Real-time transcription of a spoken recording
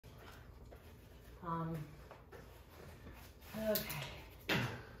Okay.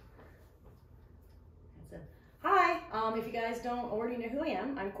 Hi, if you guys don't already know who I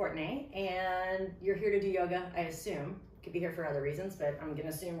am, I'm Courtney, and you're here to do yoga, I assume. Could be here for other reasons, but I'm gonna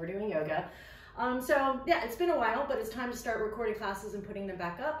assume we're doing yoga. So yeah, it's been a while, but it's time to start recording classes and putting them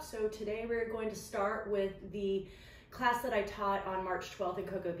back up. So today we're going to start with the class that I taught on March 12th in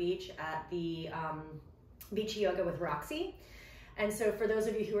Cocoa Beach at the Beachy Yoga with ROXY. And so for those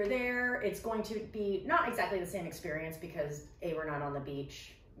of you who are there, it's going to be not exactly the same experience because A, we're not on the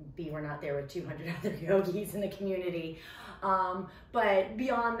beach, B, we're not there with 200 other yogis in the community. But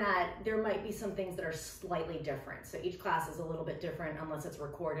beyond that, there might be some things that are slightly different. So each class is a little bit different unless it's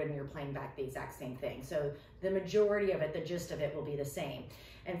recorded and you're playing back the exact same thing. So the majority of it, the gist of it will be the same.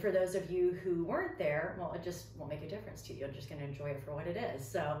 And for those of you who weren't there, well, it just won't make a difference to you. You're just gonna enjoy it for what it is.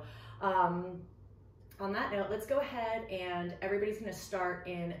 So on that note, let's go ahead and everybody's gonna start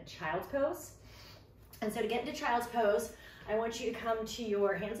in child's pose. And so to get into child's pose, I want you to come to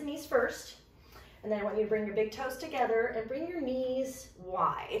your hands and knees first. And then I want you to bring your big toes together and bring your knees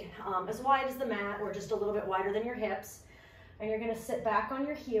wide as the mat or just a little bit wider than your hips. And you're gonna sit back on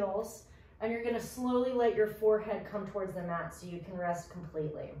your heels and you're gonna slowly let your forehead come towards the mat so you can rest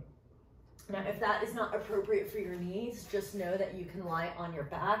completely. Now, if that is not appropriate for your knees, just know that you can lie on your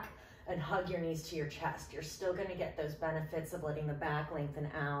back and hug your knees to your chest. You're still gonna get those benefits of letting the back lengthen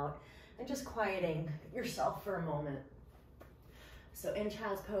out and just quieting yourself for a moment. So in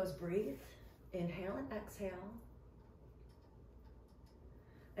child's pose, breathe, inhale and exhale.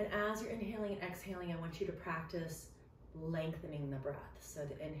 And as you're inhaling and exhaling, I want you to practice lengthening the breath. So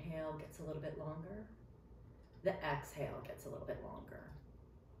the inhale gets a little bit longer, the exhale gets a little bit longer.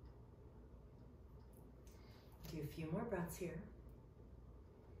 Do a few more breaths here.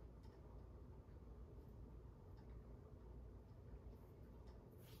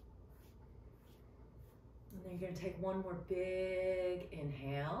 And then you're going to take one more big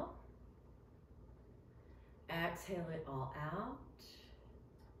inhale. Exhale it all out.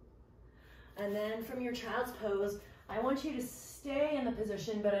 And then from your child's pose, I want you to stay in the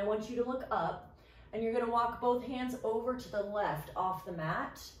position, but I want you to look up. And you're going to walk both hands over to the left off the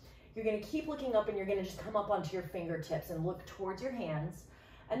mat. You're going to keep looking up and you're going to just come up onto your fingertips and look towards your hands.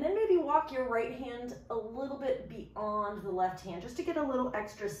 And then maybe walk your right hand a little bit beyond the left hand, just to get a little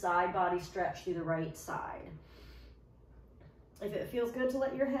extra side body stretch through the right side. If it feels good to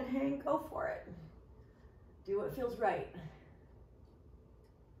let your head hang, go for it. Do what feels right.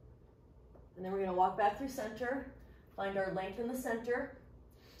 And then we're gonna walk back through center, find our length in the center.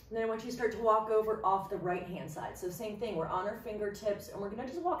 And then I want you to start to walk over off the right hand side. So same thing, we're on our fingertips and we're gonna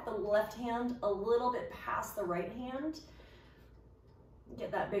just walk the left hand a little bit past the right hand. Get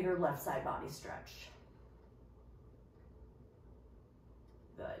that bigger left side body stretch.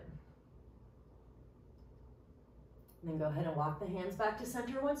 Good. And then go ahead and walk the hands back to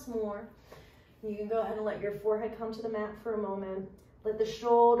center once more. You can go ahead and let your forehead come to the mat for a moment. Let the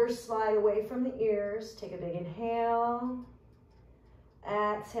shoulders slide away from the ears. Take a big inhale.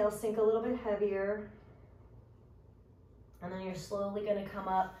 Exhale, sink a little bit heavier. And then you're slowly going to come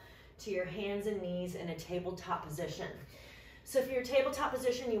up to your hands and knees in a tabletop position. So for your tabletop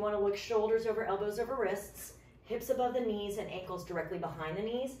position, you want to look shoulders over elbows over wrists, hips above the knees and ankles directly behind the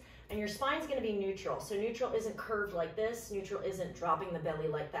knees. And your spine's going to be neutral. So neutral isn't curved like this. Neutral isn't dropping the belly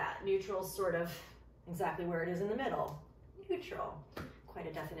like that. Neutral is sort of exactly where it is in the middle. Neutral. Quite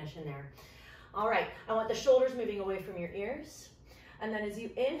a definition there. All right. I want the shoulders moving away from your ears. And then as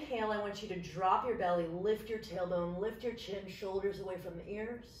you inhale, I want you to drop your belly, lift your tailbone, lift your chin, shoulders away from the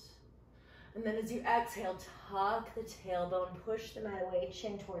ears. And then as you exhale, tuck the tailbone, push the mat away,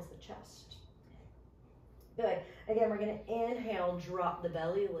 chin towards the chest. Good. Again, we're going to inhale, drop the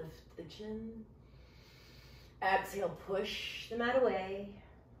belly, lift the chin. Exhale, push the mat away.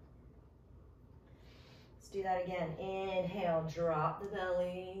 Let's do that again. Inhale, drop the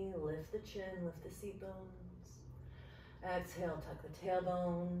belly, lift the chin, lift the seat bones. Exhale, tuck the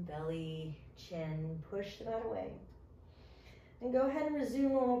tailbone, belly, chin, push the mat away. And go ahead and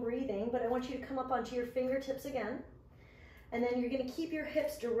resume normal breathing, but I want you to come up onto your fingertips again. And then you're going to keep your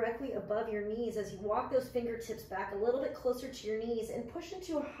hips directly above your knees as you walk those fingertips back a little bit closer to your knees and push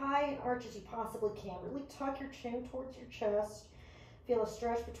into a high arch as you possibly can. Really tuck your chin towards your chest. Feel a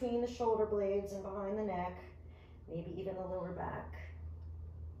stretch between the shoulder blades and behind the neck, maybe even the lower back.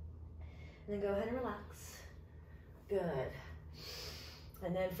 And then go ahead and relax. Good.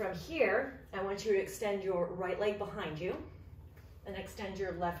 And then from here, I want you to extend your right leg behind you and extend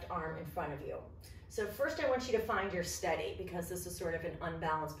your left arm in front of you. So first I want you to find your steady because this is sort of an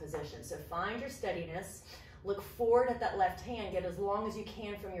unbalanced position. So find your steadiness. Look forward at that left hand. Get as long as you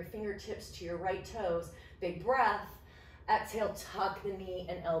can from your fingertips to your right toes. Big breath. Exhale, tuck the knee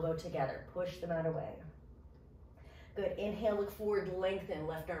and elbow together. Push them out away. Good. Inhale, look forward, lengthen.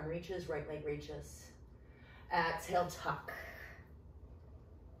 Left arm reaches, right leg reaches. Exhale, tuck.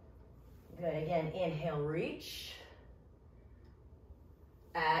 Good. Again, inhale, reach.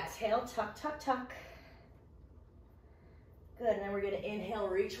 Exhale, tuck, tuck, tuck. Good. And then we're going to inhale,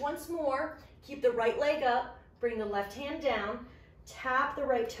 reach once more. Keep the right leg up. Bring the left hand down. Tap the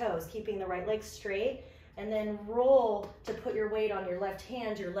right toes, keeping the right leg straight. And then roll to put your weight on your left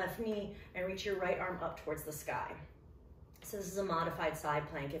hand, your left knee, and reach your right arm up towards the sky. So this is a modified side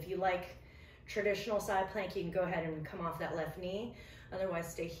plank. If you like traditional side plank, you can go ahead and come off that left knee.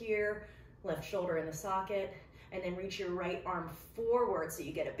 Otherwise, stay here, left shoulder in the socket, and then reach your right arm forward so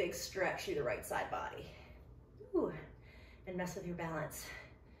you get a big stretch through the right side body. Ooh, and mess with your balance.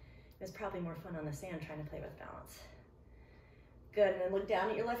 It was probably more fun on the sand trying to play with balance. Good, and then look down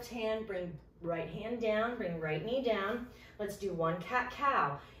at your left hand, bring right hand down, bring right knee down. Let's do one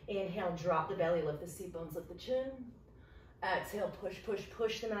cat-cow. Inhale, drop the belly, lift the seat bones, lift the chin. Exhale, push, push,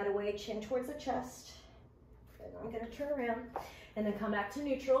 push them out of the way, chin towards the chest. Good, I'm gonna turn around and then come back to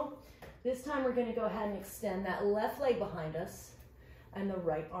neutral. This time we're gonna go ahead and extend that left leg behind us and the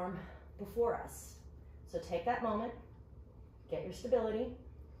right arm before us. So take that moment, get your stability,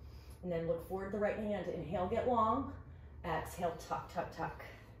 and then look forward to the right hand. Inhale, get long. Exhale, tuck, tuck, tuck.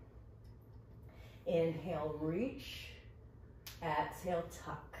 Inhale, reach. Exhale,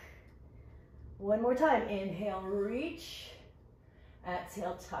 tuck. One more time. Inhale, reach.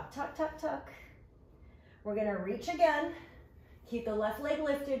 Exhale, tuck, tuck, tuck, tuck. We're going to reach again. Keep the left leg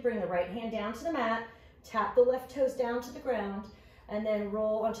lifted. Bring the right hand down to the mat. Tap the left toes down to the ground. And then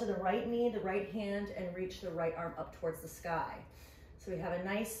roll onto the right knee, the right hand, and reach the right arm up towards the sky. So we have a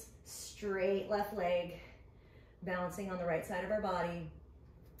nice straight left leg balancing on the right side of our body.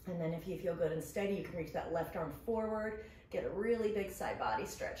 And then if you feel good and steady, you can reach that left arm forward. Get a really big side body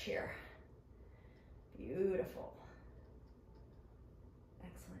stretch here. Beautiful.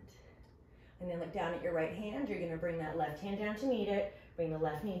 Excellent. And then look down at your right hand. You're going to bring that left hand down to meet it. Bring the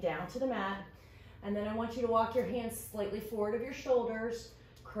left knee down to the mat. And then I want you to walk your hands slightly forward of your shoulders.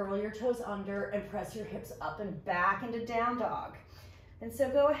 Curl your toes under and press your hips up and back into down dog. And so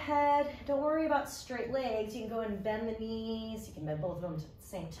go ahead, don't worry about straight legs. You can go ahead and bend the knees. You can bend both of them at the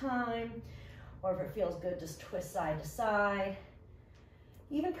same time. Or if it feels good, just twist side to side.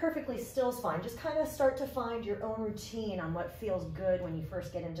 Even perfectly still is fine. Just kind of start to find your own routine on what feels good when you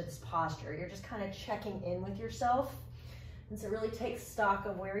first get into this posture. You're just kind of checking in with yourself. And so really take stock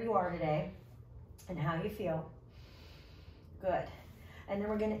of where you are today and how you feel. Good. And then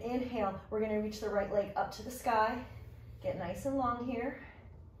we're going to inhale. We're going to reach the right leg up to the sky. Get nice and long here.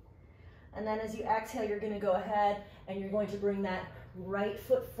 And then as you exhale, you're going to go ahead and you're going to bring that right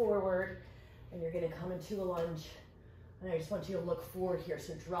foot forward and you're going to come into a lunge. And I just want you to look forward here.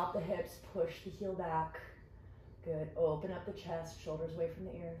 So drop the hips, push the heel back. Good. Open up the chest, shoulders away from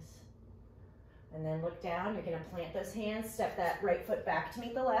the ears. And then look down. You're going to plant those hands, step that right foot back to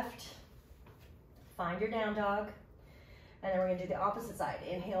meet the left. Find your down dog. And then we're going to do the opposite side.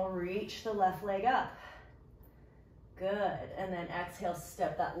 Inhale, reach the left leg up. Good. And then exhale,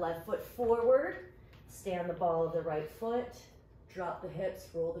 step that left foot forward. Stand the ball of the right foot. Drop the hips,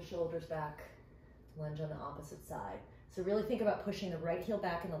 roll the shoulders back. Lunge on the opposite side. So really think about pushing the right heel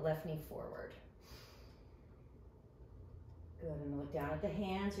back and the left knee forward. Good. And look down at the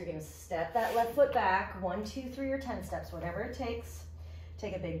hands. You're going to step that left foot back. 1, 2, 3, or 10 steps, whatever it takes.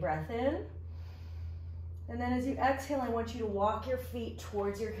 Take a big breath in. And then as you exhale, I want you to walk your feet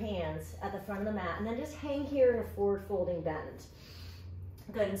towards your hands at the front of the mat. And then just hang here in a forward folding bend.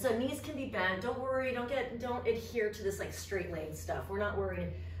 Good. And so knees can be bent. Don't worry. Don't adhere to this like straight leg stuff. We're not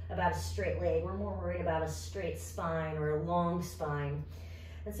worried about a straight leg. We're more worried about a straight spine or a long spine.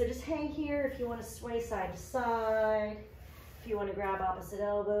 And so just hang here if you want to sway side to side. If you want to grab opposite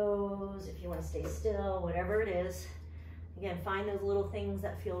elbows. If you want to stay still. Whatever it is. Again, find those little things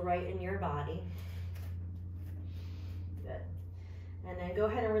that feel right in your body. And then go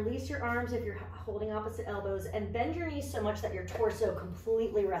ahead and release your arms if you're holding opposite elbows and bend your knees so much that your torso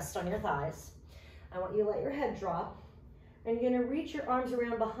completely rests on your thighs. I want you to let your head drop. And you're going to reach your arms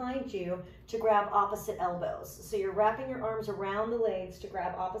around behind you to grab opposite elbows. So you're wrapping your arms around the legs to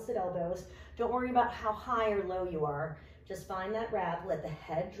grab opposite elbows. Don't worry about how high or low you are. Just find that wrap, let the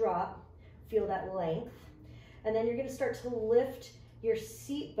head drop, feel that length. And then you're going to start to lift your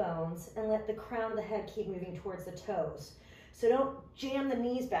seat bones and let the crown of the head keep moving towards the toes. So don't jam the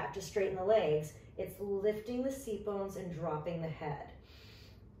knees back to straighten the legs. It's lifting the seat bones and dropping the head.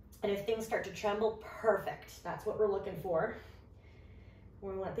 And if things start to tremble, perfect. That's what we're looking for.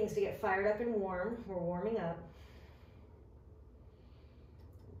 We want things to get fired up and warm. We're warming up.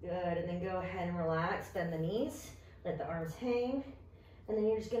 Good, and then go ahead and relax. Bend the knees, let the arms hang. And then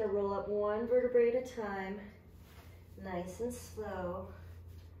you're just gonna roll up one vertebrae at a time. Nice and slow.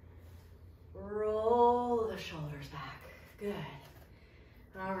 Roll the shoulders back. Good.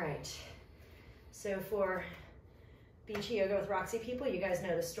 All right. So for Beachy Yoga with Roxy people, you guys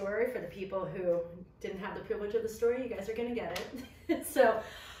know the story. For the people who didn't have the privilege of the story, you guys are gonna get it. So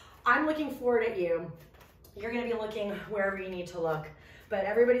I'm looking forward at you. You're gonna be looking wherever you need to look, but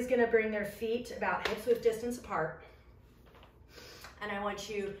everybody's gonna bring their feet about hip-width distance apart. And I want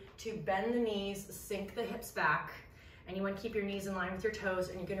you to bend the knees, sink the hips back, and you want to keep your knees in line with your toes,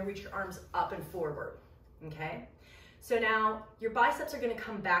 and you're gonna reach your arms up and forward, okay? So now your biceps are gonna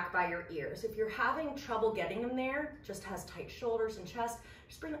come back by your ears. If you're having trouble getting them there, just has tight shoulders and chest,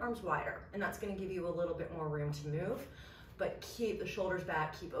 just bring the arms wider, and that's gonna give you a little bit more room to move, but keep the shoulders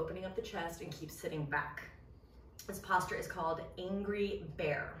back, keep opening up the chest, and keep sitting back. This posture is called Angry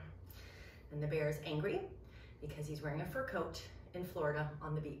Bear. And the bear is angry because he's wearing a fur coat in Florida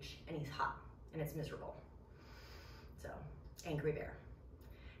on the beach, and he's hot, and it's miserable. So, Angry Bear.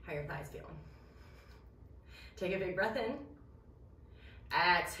 How are your thighs feeling? Take a big breath in.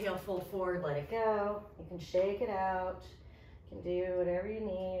 Exhale, fold forward, let it go. You can shake it out. You can do whatever you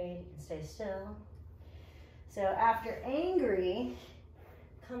need. You can stay still. So after angry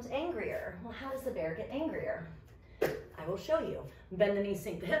comes angrier. Well, how does the bear get angrier? I will show you. Bend the knees,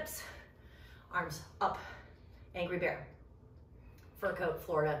 sink the hips. Arms up. Angry bear. Fur coat,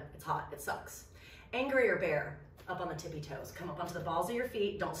 Florida, it's hot, it sucks. Angrier bear, up on the tippy toes. Come up onto the balls of your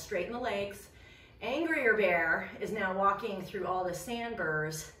feet, don't straighten the legs. Angrier bear is now walking through all the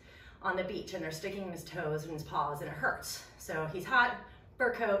sandburrs on the beach, and they're sticking in his toes and his paws, and it hurts. So he's hot,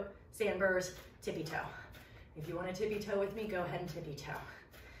 fur coat, sandburrs, tippy toe. If you want to tippy toe with me, go ahead and tippy toe.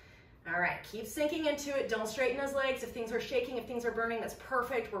 All right, keep sinking into it. Don't straighten those legs. If things are shaking, if things are burning, that's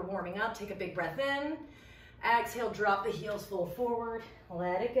perfect. We're warming up. Take a big breath in. Exhale, drop the heels, fold forward.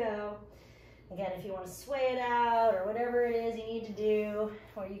 Let it go. Again, if you want to sway it out or whatever it is you need to do,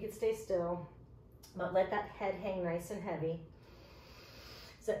 or you could stay still, but let that head hang nice and heavy.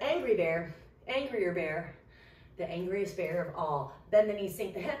 So angry bear, angrier bear, the angriest bear of all. Bend the knees,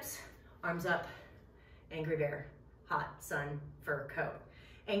 sink the hips, arms up. Angry bear, hot sun, fur coat.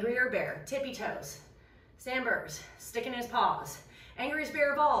 Angrier bear, tippy toes, sandburrs, sticking his paws. Angriest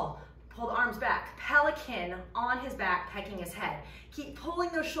bear of all, pull the arms back. Pelican on his back, pecking his head. Keep pulling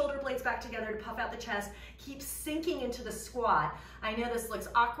those shoulder blades back together to puff out the chest. Keep sinking into the squat. I know this looks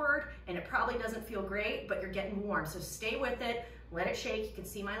awkward and it probably doesn't feel great, but you're getting warm. So stay with it, let it shake. You can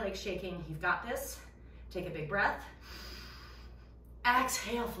see my legs shaking. You've got this. Take a big breath.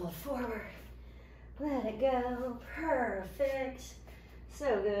 Exhale, fold forward. Let it go, perfect.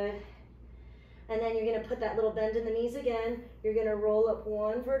 So good. And then you're gonna put that little bend in the knees again. You're gonna roll up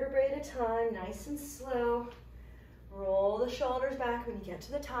one vertebrae at a time, nice and slow. Roll the shoulders back when you get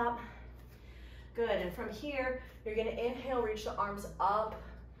to the top. Good, and from here, you're gonna inhale, reach the arms up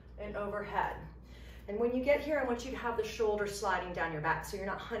and overhead. And when you get here, I want you to have the shoulders sliding down your back so you're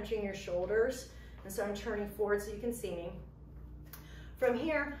not hunching your shoulders. And so I'm turning forward so you can see me. From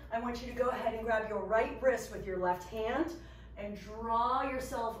here, I want you to go ahead and grab your right wrist with your left hand and draw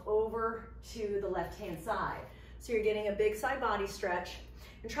yourself over to the left-hand side. So you're getting a big side body stretch.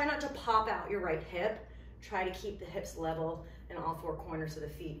 And try not to pop out your right hip. Try to keep the hips level and all four corners of the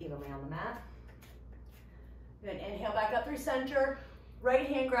feet evenly on the mat. Then inhale back up through center. Right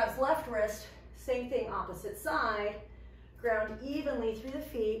hand grabs left wrist. Same thing, opposite side. Ground evenly through the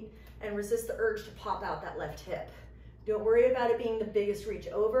feet and resist the urge to pop out that left hip. Don't worry about it being the biggest reach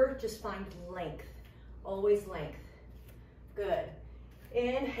over. Just find length. Always length. Good.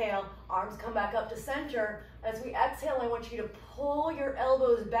 Inhale, arms come back up to center. As we exhale, I want you to pull your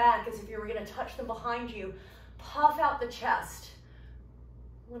elbows back as if you were going to touch them behind you. Puff out the chest.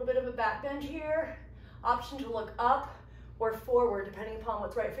 A little bit of a back bend here. Option to look up or forward, depending upon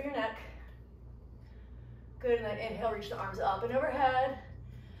what's right for your neck. Good, and then inhale, reach the arms up and overhead.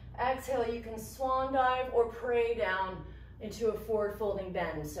 Exhale, you can swan dive or pray down into a forward folding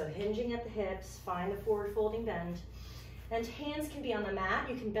bend. So hinging at the hips, find the forward folding bend. And hands can be on the mat.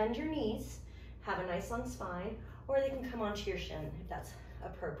 You can bend your knees, have a nice long spine, or they can come onto your shin if that's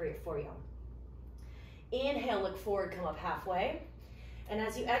appropriate for you. Inhale, look forward, come up halfway. And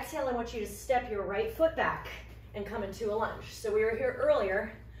as you exhale, I want you to step your right foot back and come into a lunge. So we were here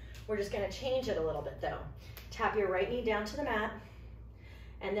earlier. We're just gonna change it a little bit though. Tap your right knee down to the mat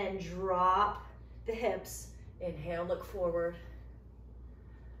and then drop the hips. Inhale, look forward.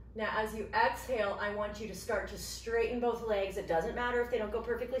 Now, as you exhale, I want you to start to straighten both legs. It doesn't matter if they don't go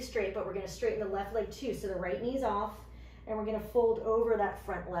perfectly straight, but we're gonna straighten the left leg too. So the right knee's off, and we're gonna fold over that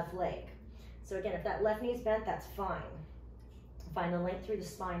front left leg. So again, if that left knee's bent, that's fine. Find the length through the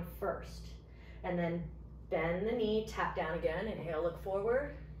spine first. And then bend the knee, tap down again. Inhale, look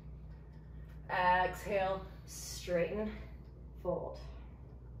forward. Exhale, straighten, fold.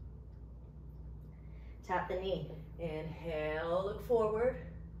 Tap the knee. Inhale, look forward.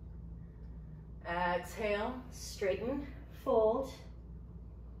 Exhale, straighten, fold.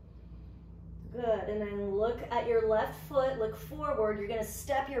 Good, and then look at your left foot, look forward. You're gonna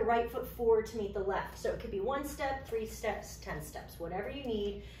step your right foot forward to meet the left. So it could be 1 step, 3 steps, 10 steps, whatever you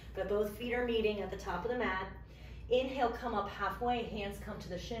need, but both feet are meeting at the top of the mat. Inhale, come up halfway, hands come to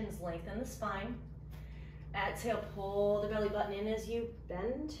the shins, lengthen the spine. Exhale, pull the belly button in as you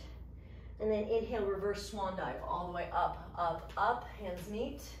bend. And then inhale, reverse swan dive, all the way up, up, up, hands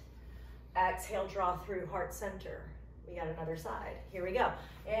meet. Exhale, draw through heart center. We got another side. Here we go.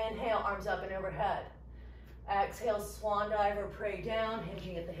 Inhale, arms up and overhead. Exhale, swan dive or pray down,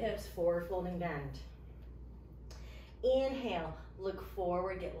 hinging at the hips, forward folding bend. Inhale, look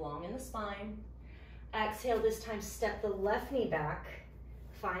forward, get long in the spine. Exhale, this time step the left knee back,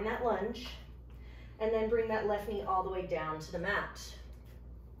 find that lunge, and then bring that left knee all the way down to the mat.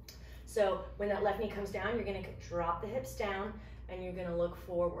 So when that left knee comes down, you're gonna drop the hips down and you're gonna look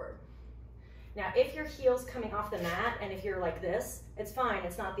forward. Now, if your heel's coming off the mat and if you're like this, it's fine,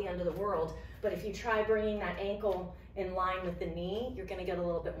 it's not the end of the world. But if you try bringing that ankle in line with the knee, you're gonna get a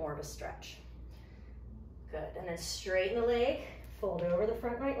little bit more of a stretch. Good, and then straighten the leg, fold over the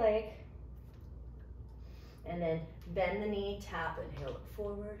front right leg, and then bend the knee, tap, inhale, look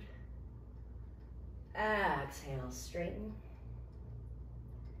forward. Exhale, straighten.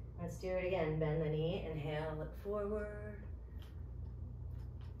 Let's do it again, bend the knee, inhale, look forward.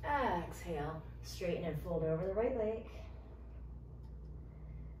 Exhale, straighten and fold over the right leg.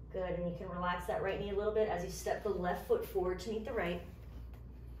 Good, and you can relax that right knee a little bit as you step the left foot forward to meet the right.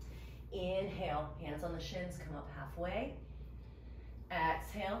 Inhale, hands on the shins, come up halfway.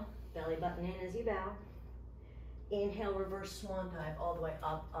 Exhale, belly button in as you bow. Inhale, reverse swan dive, all the way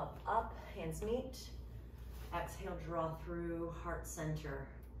up, up, up, hands meet. Exhale, draw through heart center.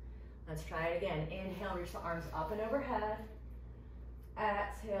 Let's try it again. Inhale, reach the arms up and overhead.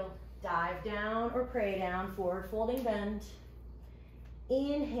 Exhale, dive down or pray down, forward folding bend.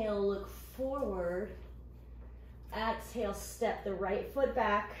 Inhale, look forward. Exhale, step the right foot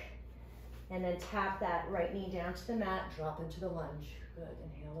back and then tap that right knee down to the mat, drop into the lunge. Good,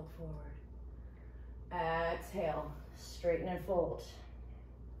 inhale, look forward. Exhale, straighten and fold.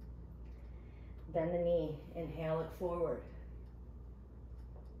 Bend the knee, inhale, look forward.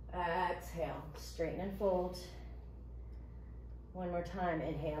 Exhale, straighten and fold. One more time,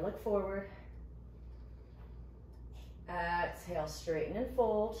 inhale, look forward. Exhale, straighten and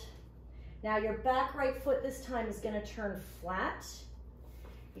fold. Now your back right foot this time is gonna turn flat.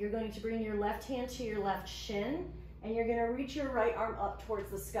 You're going to bring your left hand to your left shin and you're gonna reach your right arm up towards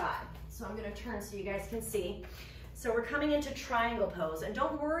the sky. So I'm gonna turn so you guys can see. So we're coming into triangle pose, and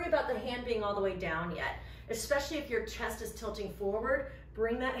don't worry about the hand being all the way down yet, especially if your chest is tilting forward.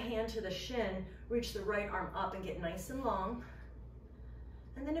 Bring that hand to the shin, reach the right arm up and get nice and long.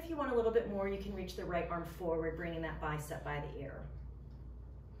 And then if you want a little bit more, you can reach the right arm forward, bringing that bicep by the ear.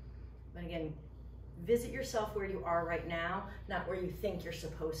 But again, visit yourself where you are right now, not where you think you're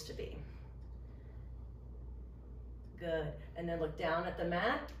supposed to be. Good, and then look down at the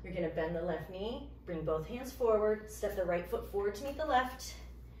mat. You're gonna bend the left knee, bring both hands forward, step the right foot forward to meet the left.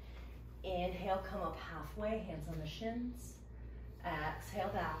 Inhale, come up halfway, hands on the shins. Exhale,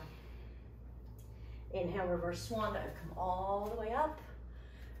 bow. Inhale, reverse swan dive, come all the way up.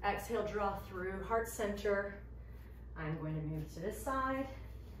 Exhale, draw through heart center. I'm going to move to this side.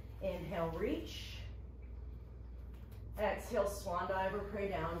 Inhale, reach. Exhale, swan dive or pray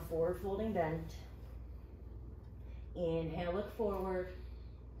down, forward folding bend. Inhale, look forward.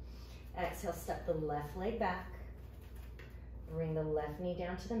 Exhale, step the left leg back. Bring the left knee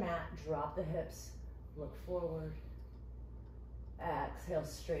down to the mat, drop the hips, look forward. Exhale,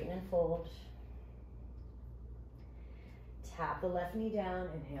 straighten and fold. Tap the left knee down,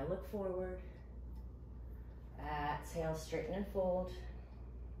 inhale, look forward. Exhale, straighten and fold.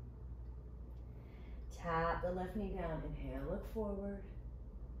 Tap the left knee down, inhale, look forward.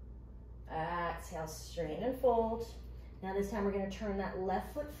 Exhale, straighten and fold. Now this time we're gonna turn that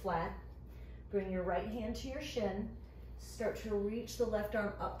left foot flat. Bring your right hand to your shin. Start to reach the left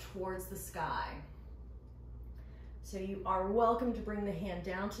arm up towards the sky. So you are welcome to bring the hand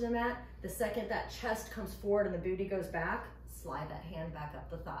down to the mat. The second that chest comes forward and the booty goes back, slide that hand back up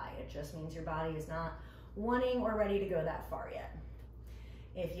the thigh. It just means your body is not wanting or ready to go that far yet.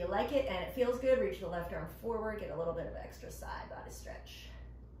 If you like it and it feels good, reach the left arm forward, get a little bit of extra side body stretch.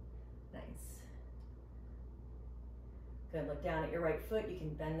 Nice. Good, look down at your right foot. You can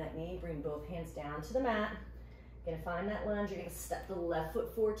bend that knee, bring both hands down to the mat. You're gonna find that lunge. You're gonna step the left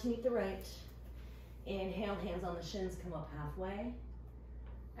foot forward to meet the right. Inhale, hands on the shins, come up halfway.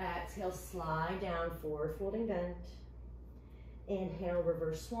 Exhale, slide down, forward folding bend. Inhale,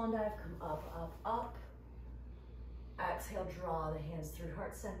 reverse swan dive, come up, up, up. Exhale, draw the hands through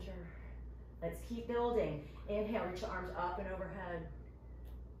heart center. Let's keep building. Inhale, reach the arms up and overhead.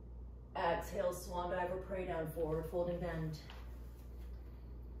 Exhale, swan dive or pray down, forward folding bend.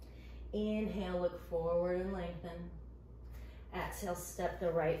 Inhale, look forward and lengthen. Exhale, step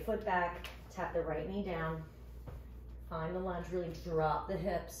the right foot back, tap the right knee down. Find the lunge, really drop the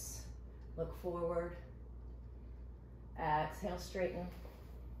hips. Look forward. Exhale, straighten.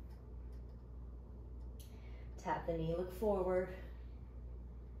 Tap the knee, look forward.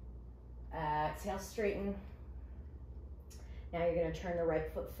 Exhale, straighten. Now you're gonna turn the right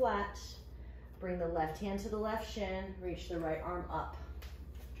foot flat. Bring the left hand to the left shin. Reach the right arm up.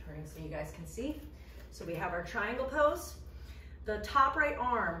 Turning so you guys can see. So we have our triangle pose. The top right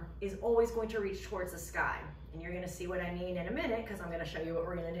arm is always going to reach towards the sky. And you're gonna see what I mean in a minute because I'm gonna show you what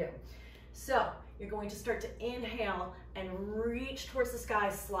we're gonna do. So you're going to start to inhale and reach towards the sky,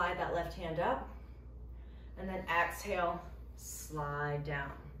 slide that left hand up. And then exhale, slide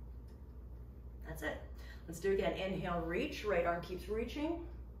down. That's it. Let's do it again. Inhale, reach, right arm keeps reaching.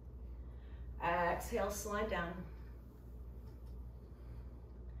 Exhale, slide down.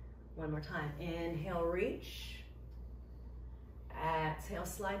 One more time. Inhale, reach. Exhale,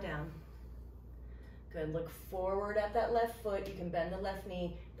 slide down. Good, look forward at that left foot. You can bend the left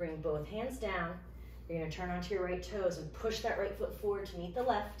knee, bring both hands down. You're gonna turn onto your right toes and push that right foot forward to meet the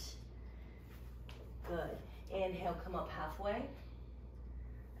left. Good. Inhale, come up halfway.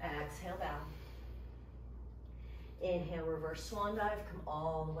 Exhale, bow. Inhale, reverse swan dive, come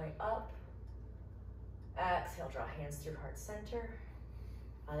all the way up. Exhale, draw hands through heart center.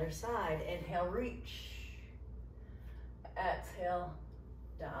 Other side, inhale, reach. Exhale,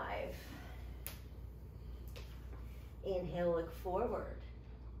 dive. Inhale, look forward.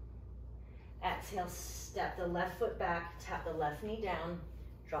 Exhale, step the left foot back, tap the left knee down,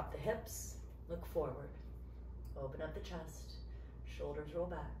 drop the hips, look forward. Open up the chest, shoulders roll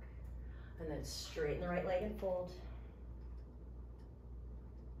back, and then straighten the right leg and fold.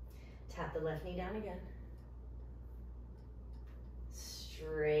 Tap the left knee down again.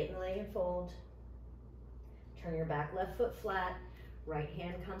 Straighten the leg and fold. Turn your back left foot flat, right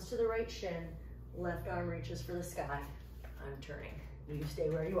hand comes to the right shin, left arm reaches for the sky. I'm turning, you stay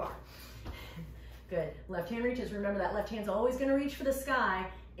where you are. Good, left hand reaches, remember that left hand's always gonna reach for the sky.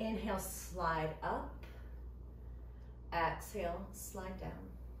 Inhale, slide up. Exhale, slide down.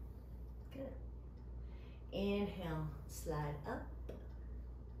 Good. Inhale, slide up.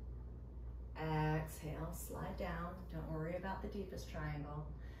 Exhale, slide down. Don't worry about the deepest triangle.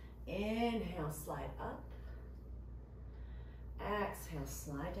 Inhale, slide up. Exhale,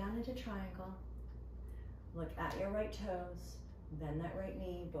 slide down into triangle. Look at your right toes. Bend that right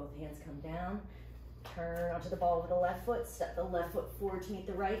knee. Both hands come down. Turn onto the ball with the left foot. Step the left foot forward to meet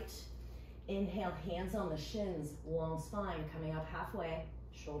the right. Inhale, hands on the shins, long spine, coming up halfway,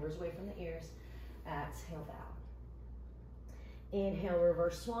 shoulders away from the ears. Exhale, bow. Inhale,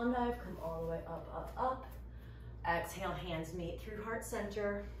 reverse swan dive, come all the way up, up, up. Exhale, hands meet through heart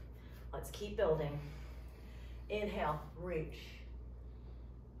center. Let's keep building. Inhale, reach.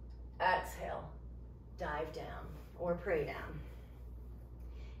 Exhale, dive down or pray down.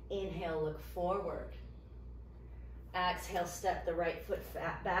 Inhale, look forward. Exhale, step the right foot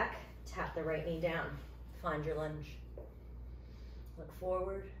back. Tap the right knee down. Find your lunge. Look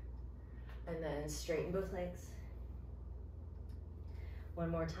forward and then straighten both legs. One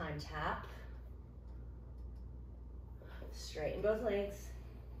more time, tap. Straighten both legs.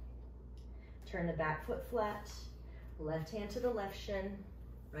 Turn the back foot flat. Left hand to the left shin.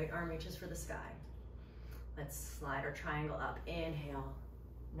 Right arm reaches for the sky. Let's slide our triangle up. Inhale.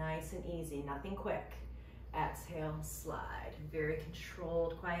 Nice and easy, nothing quick. Exhale, slide. Very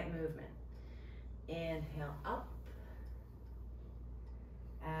controlled, quiet movement. Inhale, up.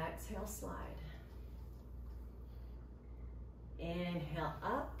 Exhale, slide. Inhale,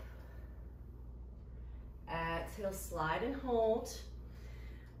 up. Exhale, slide and hold.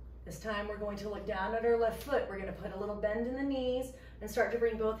 This time we're going to look down at our left foot. We're going to put a little bend in the knees and start to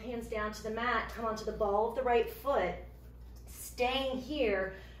bring both hands down to the mat. Come onto the ball of the right foot. Staying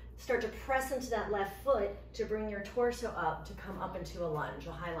here, start to press into that left foot to bring your torso up to come up into a lunge,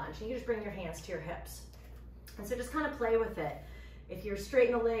 a high lunge. And you just bring your hands to your hips. And so just kind of play with it. If you're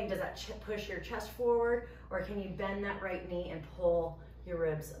straight in the leg, does that push your chest forward, or can you bend that right knee and pull your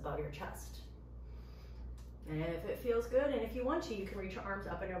ribs above your chest? And if it feels good, and if you want to, you can reach your arms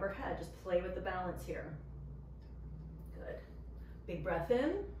up and overhead. Just play with the balance here. Good. Big breath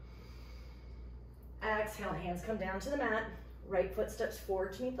in. Exhale, hands come down to the mat. Right foot steps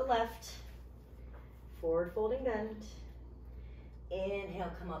forward to meet the left. Forward folding bend.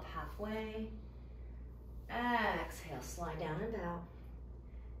 Inhale, come up halfway. Exhale, slide down and bow.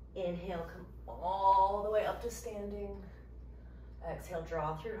 Inhale, come all the way up to standing. Exhale,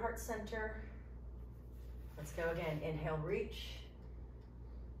 draw through heart center. Let's go again. Inhale, reach.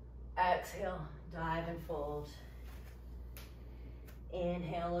 Exhale, dive and fold.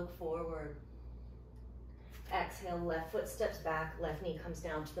 Inhale, look forward. Exhale, left foot steps back, left knee comes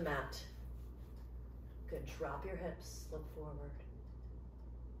down to the mat. Good, drop your hips, look forward.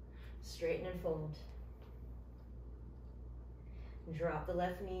 Straighten and fold. Drop the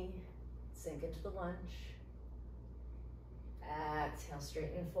left knee, sink into the lunge. Exhale,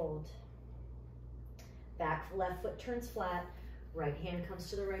 straighten and fold. Back left foot turns flat, right hand comes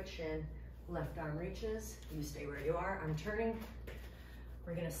to the right shin, left arm reaches, you stay where you are, I'm turning.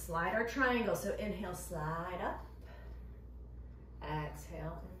 We're gonna slide our triangle, so inhale, slide up.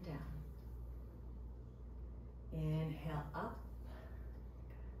 Exhale and down. Inhale, up.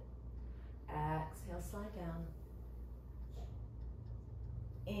 Exhale, slide down.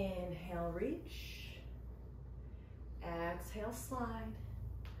 Inhale, reach. Exhale, slide.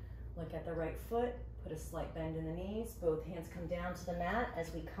 Look at the right foot, put a slight bend in the knees. Both hands come down to the mat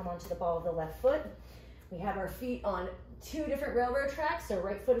as we come onto the ball of the left foot. We have our feet on two different railroad tracks. So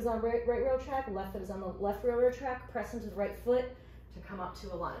right foot is on right railroad track, left foot is on the left railroad track. Press into the right foot to come up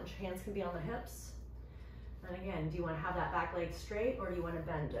to a lunge. Hands can be on the hips. And again, do you want to have that back leg straight, or do you want to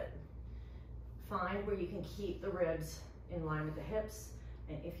bend it? Find where you can keep the ribs in line with the hips.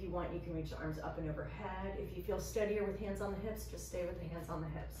 And if you want, you can reach the arms up and overhead. If you feel steadier with hands on the hips, just stay with the hands on the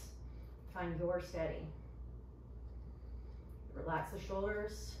hips. Find your steady. Relax the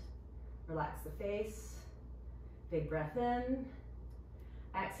shoulders, relax the face. Big breath in.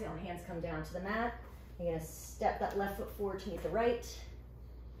 Exhale, hands come down to the mat. You're gonna step that left foot forward to meet the right.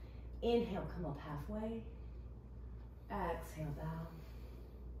 Inhale, come up halfway. Exhale, bow.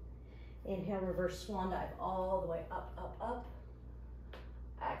 Inhale, reverse swan dive all the way up, up, up.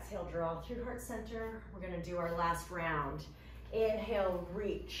 Exhale, draw through heart center. We're gonna do our last round. Inhale,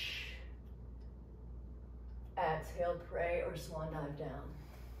 reach. Exhale, pray or swan dive down.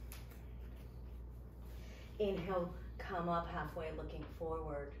 Inhale, come up halfway, looking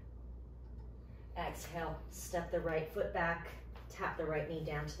forward. Exhale, step the right foot back, tap the right knee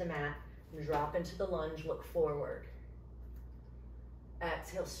down to the mat, drop into the lunge, look forward.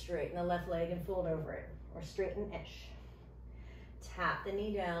 Exhale, straighten the left leg and fold over it, or straighten-ish. Tap the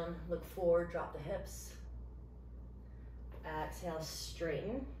knee down, look forward, drop the hips. Exhale,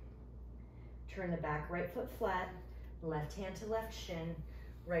 straighten. Turn the back right foot flat, left hand to left shin,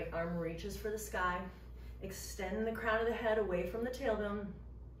 right arm reaches for the sky. Extend the crown of the head away from the tailbone.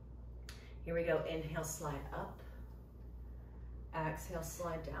 Here we go, inhale, slide up. Exhale,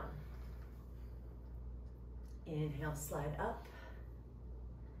 slide down. Inhale, slide up.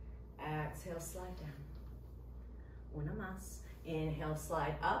 Exhale, slide down. Ohmies. Inhale,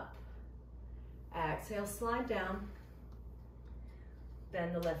 slide up. Exhale, slide down.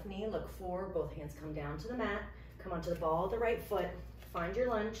 Bend the left knee, look forward, both hands come down to the mat. Come onto the ball of the right foot. Find your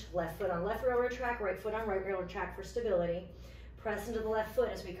lunge, left foot on left railroad track, right foot on right railroad track for stability. Press into the left foot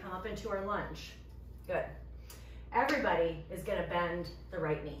as we come up into our lunge. Good. Everybody is gonna bend the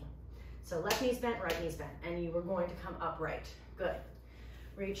right knee. So left knee's bent, right knee's bent, and you are going to come upright. Good.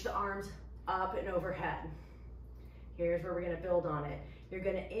 Reach the arms up and overhead. Here's where we're gonna build on it. You're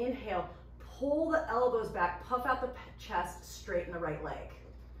gonna inhale, pull the elbows back, puff out the chest, straighten the right leg.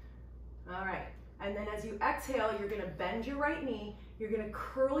 All right, and then as you exhale, you're gonna bend your right knee, you're gonna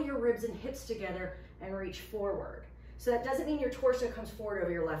curl your ribs and hips together and reach forward. So that doesn't mean your torso comes forward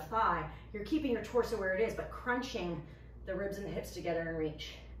over your left thigh. You're keeping your torso where it is, but crunching the ribs and the hips together and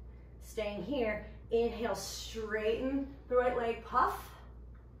reach. Staying here, inhale, straighten the right leg, puff.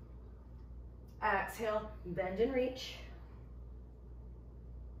 Exhale, bend and reach.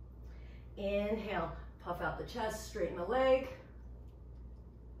 Inhale, puff out the chest, straighten the leg.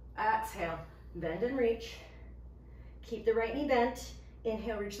 Exhale, bend and reach. Keep the right knee bent.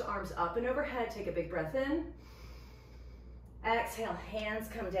 Inhale, reach the arms up and overhead. Take a big breath in. Exhale, hands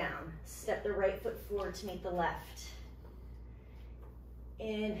come down. Step the right foot forward to meet the left.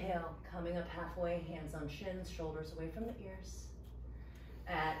 Inhale, coming up halfway, hands on shins, shoulders away from the ears.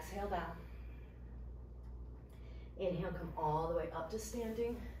 Exhale, bow. Inhale, come all the way up to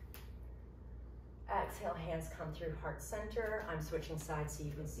standing. Exhale, hands come through heart center. I'm switching sides so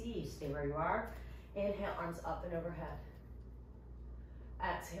you can see. You stay where you are. Inhale, arms up and overhead.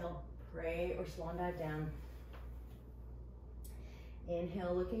 Exhale, pray or swan dive down.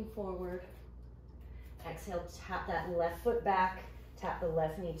 Inhale, looking forward. Exhale, tap that left foot back. Tap the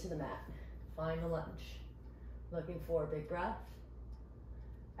left knee to the mat. Find the lunge. Looking forward, big breath.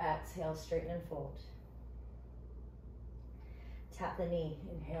 Exhale, straighten and fold. Tap the knee.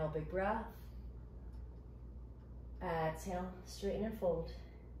 Inhale, big breath. Exhale, straighten and fold.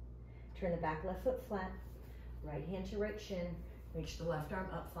 Turn the back left foot flat. Right hand to right shin. Reach the left arm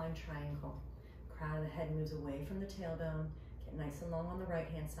up, find triangle. Crown of the head moves away from the tailbone. Get nice and long on the right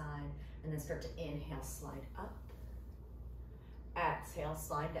hand side. And then start to inhale, slide up. Exhale,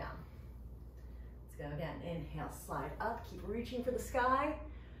 slide down. Let's go again. Inhale, slide up. Keep reaching for the sky.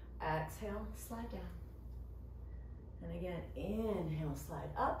 Exhale, slide down. And again, inhale, slide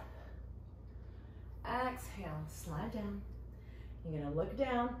up. Exhale, slide down. You're gonna look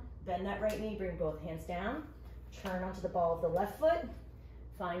down, bend that right knee, bring both hands down. Turn onto the ball of the left foot.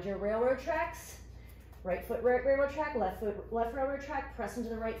 Find your railroad tracks. Right foot, right railroad track, left foot, left railroad track. Press into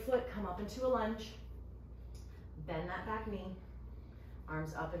the right foot, come up into a lunge. Bend that back knee.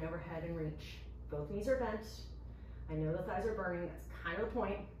 Arms up and overhead and reach. Both knees are bent. I know the thighs are burning, that's kind of the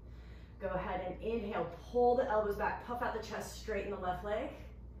point. Go ahead and inhale, pull the elbows back, puff out the chest, straighten the left leg.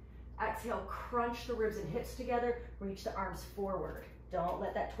 Exhale, crunch the ribs and hips together, reach the arms forward. Don't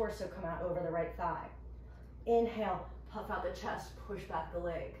let that torso come out over the right thigh. Inhale, puff out the chest, push back the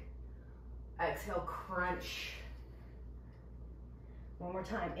leg. Exhale, crunch. One more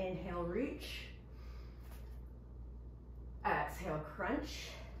time, inhale, reach. Exhale, crunch.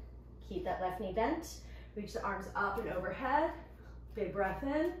 Keep that left knee bent. Reach the arms up and overhead. Big breath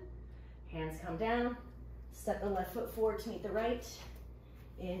in. Hands come down. Step the left foot forward to meet the right.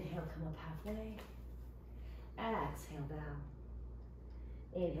 Inhale, come up halfway. Exhale, bow.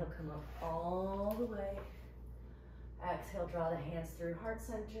 Inhale, come up all the way. Exhale, draw the hands through heart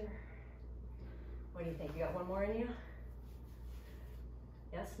center. What do you think? You got one more in you?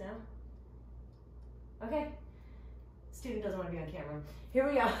 Yes, no? Okay. Student doesn't want to be on camera. Here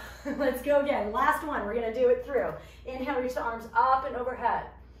we go. Let's go again. Last one. We're going to do it through. Inhale, reach the arms up and overhead.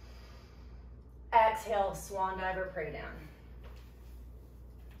 Exhale, swan dive or pray down.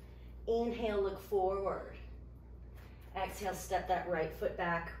 Inhale, look forward. Exhale, step that right foot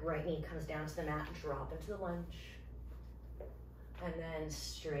back. Right knee comes down to the mat. Drop into the lunge. And then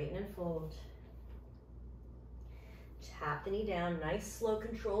straighten and fold. Tap the knee down. Nice, slow,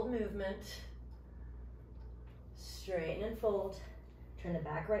 controlled movement. Straighten and fold. Turn the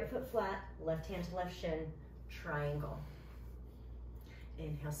back right foot flat. Left hand to left shin. Triangle.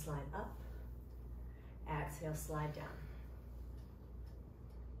 Inhale, slide up. Exhale, slide down.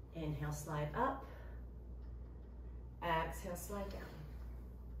 Inhale, slide up. Exhale, slide down.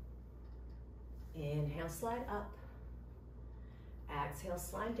 Inhale, slide up. Exhale,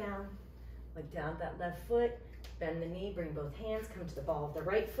 slide down. Look down at that left foot. Bend the knee, bring both hands, come to the ball of the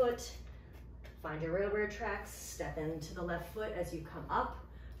right foot. Find your railroad tracks. Step into the left foot as you come up.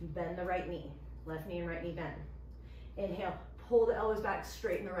 Bend the right knee. Left knee and right knee bend. Inhale, pull the elbows back,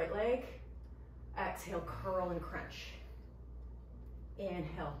 straighten the right leg. Exhale, curl and crunch.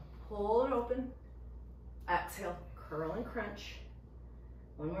 Inhale, pull it open. Exhale, curl and crunch.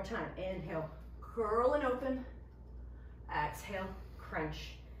 One more time. Inhale, curl and open. Exhale,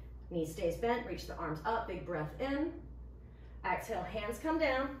 crunch. Knee stays bent, reach the arms up, big breath in. Exhale, hands come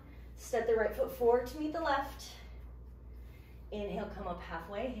down. Step the right foot forward to meet the left. Inhale, come up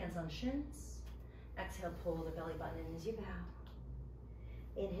halfway, hands on shins. Exhale, pull the belly button in as you bow.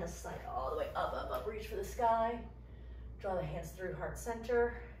 Inhale, slide all the way up, up, up, reach for the sky. Draw the hands through heart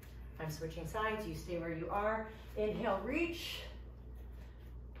center. I'm switching sides, you stay where you are. Inhale, reach.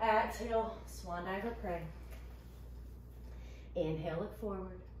 Exhale, swan dive or pray. Inhale, look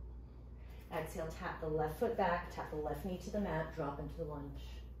forward. Exhale, tap the left foot back, tap the left knee to the mat, drop into the lunge.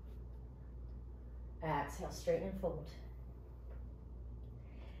 Exhale, straighten and fold.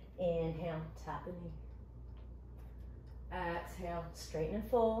 Inhale, tap the knee. Exhale, straighten and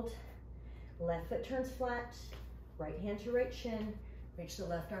fold. Left foot turns flat, right hand to right shin. Reach the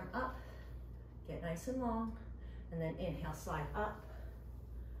left arm up, get nice and long, and then inhale, slide up.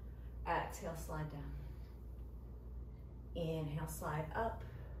 Exhale, slide down. Inhale, slide up.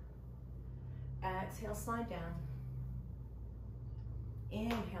 Exhale, slide down.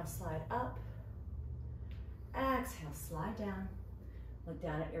 Inhale, slide up. Exhale, slide down. Look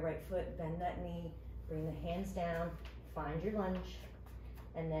down at your right foot, bend that knee, bring the hands down, find your lunge,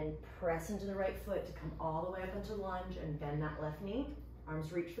 and then press into the right foot to come all the way up into lunge and bend that left knee.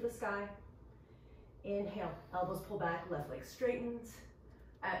 Arms reach for the sky. Inhale, elbows pull back, left leg straightens.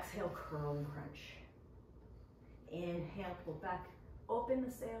 Exhale, curl and crunch. Inhale, pull back, open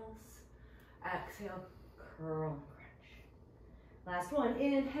the sails. Exhale, curl and crunch. Last one,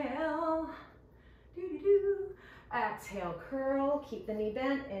 inhale, do-do-do. Exhale, curl, keep the knee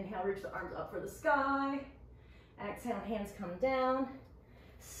bent. Inhale, reach the arms up for the sky. Exhale, hands come down.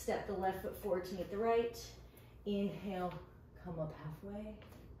 Step the left foot forward to meet the right. Inhale, come up halfway.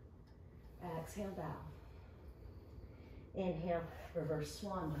 Exhale, bow. Inhale, reverse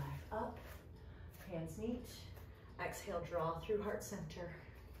swan dive up. Hands meet. Exhale, draw through heart center.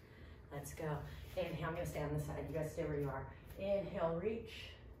 Let's go. Inhale, I'm gonna stay on this side. You guys stay where you are. Inhale,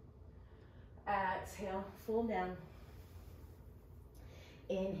 reach. Exhale, fold down.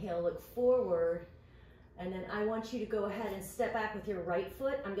 Inhale, look forward. And then I want you to go ahead and step back with your right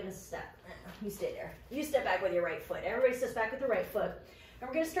foot. I'm gonna step, you stay there. You step back with your right foot. Everybody steps back with the right foot. And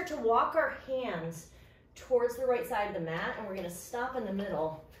we're gonna start to walk our hands towards the right side of the mat, and we're gonna stop in the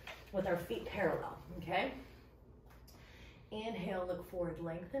middle with our feet parallel, okay? Inhale, look forward,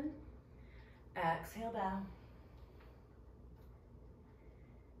 lengthen. Exhale, bow.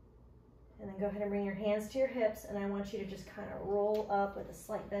 And then go ahead and bring your hands to your hips, and I want you to just kind of roll up with a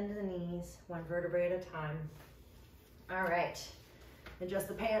slight bend to the knees, one vertebrae at a time. All right, adjust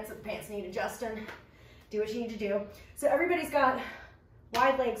the pants if the pants need adjusting. Do what you need to do. So everybody's got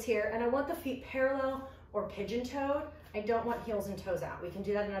wide legs here, and I want the feet parallel or pigeon-toed. I don't want heels and toes out. We can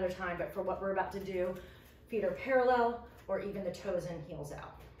do that another time, but for what we're about to do, feet are parallel or even the toes in, heels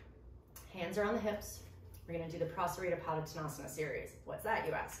out. Hands are on the hips. We're gonna do the Prasarita Padottanasana series. What's that,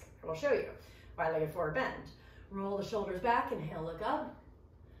 you ask? I will show you. Wide-legged forward bend. Roll the shoulders back, inhale, look up.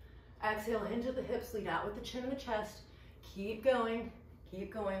 Exhale, hinge at the hips, lead out with the chin and the chest. Keep going,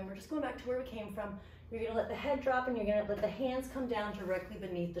 keep going. We're just going back to where we came from. You're gonna let the head drop and you're gonna let the hands come down directly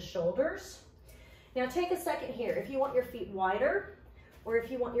beneath the shoulders. Now take a second here. If you want your feet wider or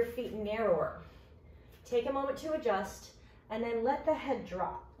if you want your feet narrower, take a moment to adjust and then let the head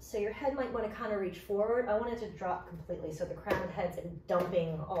drop. So your head might want to kind of reach forward. I want it to drop completely so the crown of the head's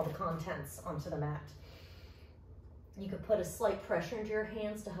dumping all the contents onto the mat. You could put a slight pressure into your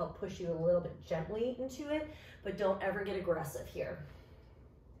hands to help push you a little bit gently into it, but don't ever get aggressive here.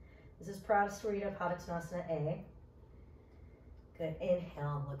 This is Prasarita Padottanasana A. Good,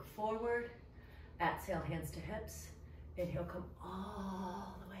 inhale, look forward. Exhale, hands to hips. Inhale, come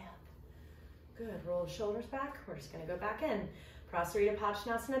all the way up. Good, roll the shoulders back. We're just gonna go back in. Prasarita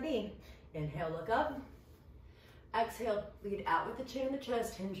Padottanasana B. Inhale, look up. Exhale, lead out with the chin and the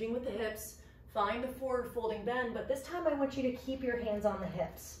chest, hinging with the hips. Find the forward folding bend, but this time I want you to keep your hands on the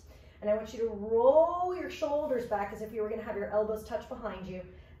hips. And I want you to roll your shoulders back as if you were gonna have your elbows touch behind you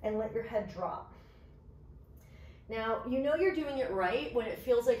and let your head drop. Now, you know you're doing it right when it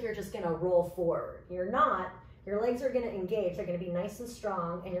feels like you're just gonna roll forward. You're not. Your legs are gonna engage, they're gonna be nice and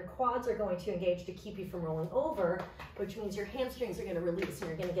strong, and your quads are going to engage to keep you from rolling over, which means your hamstrings are gonna release and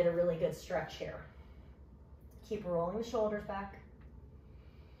you're gonna get a really good stretch here. Keep rolling the shoulders back.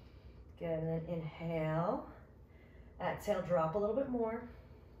 Good, and then inhale. Exhale, drop a little bit more.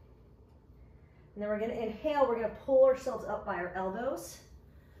 And then we're gonna inhale, we're gonna pull ourselves up by our elbows.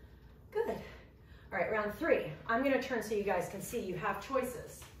 Good. All right, round 3. I'm gonna turn so you guys can see you have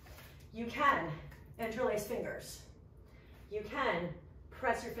choices. You can interlace fingers. You can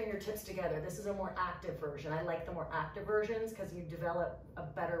press your fingertips together. This is a more active version. I like the more active versions because you develop a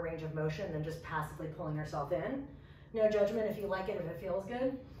better range of motion than just passively pulling yourself in. No judgment if you like it, if it feels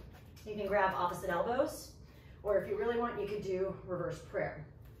good. You can grab opposite elbows, or if you really want, you could do reverse prayer.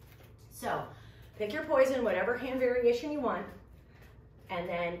 So pick your poison, whatever hand variation you want, and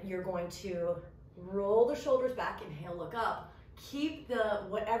then you're going to roll the shoulders back, inhale, look up. Keep the,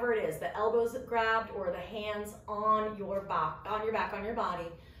 whatever it is, the elbows grabbed or the hands on your back, on your body.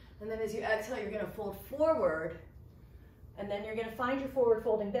 And then as you exhale, you're gonna fold forward, and then you're gonna find your forward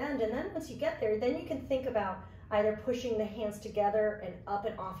folding bend. And then once you get there, then you can think about either pushing the hands together and up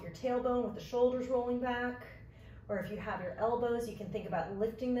and off your tailbone with the shoulders rolling back, or if you have your elbows, you can think about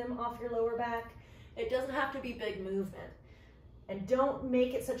lifting them off your lower back. It doesn't have to be big movement. And don't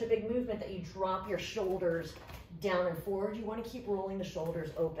make it such a big movement that you drop your shoulders down and forward. You want to keep rolling the shoulders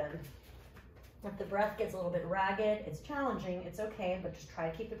open. If the breath gets a little bit ragged, it's challenging, it's okay, but just try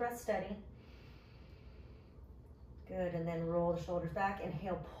to keep the breath steady. Good, and then roll the shoulders back.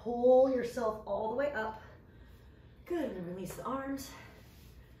 Inhale, pull yourself all the way up. Good, and then release the arms.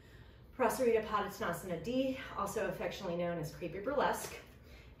 Prasarita Padottanasana D, also affectionately known as creepy burlesque.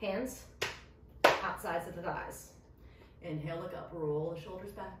 Hands, outsides of the thighs. Inhale, look up, roll the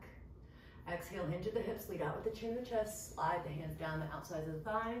shoulders back. Exhale, hinge at the hips, lead out with the chin and the chest. Slide the hands down the outsides of the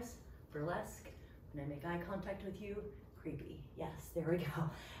thighs. Burlesque. When I make eye contact with you, creepy. Yes, there we go.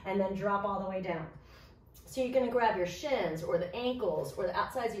 And then drop all the way down. So you're gonna grab your shins or the ankles or the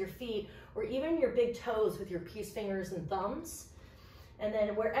outsides of your feet or even your big toes with your peace fingers and thumbs. And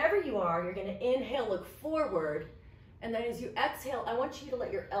then wherever you are, you're gonna inhale, look forward. And then as you exhale, I want you to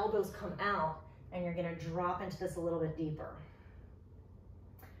let your elbows come out and you're gonna drop into this a little bit deeper.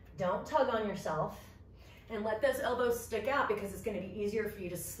 Don't tug on yourself and let those elbows stick out because it's gonna be easier for you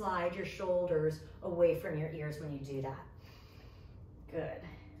to slide your shoulders away from your ears when you do that. Good.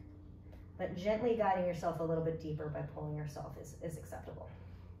 But gently guiding yourself a little bit deeper by pulling yourself is acceptable.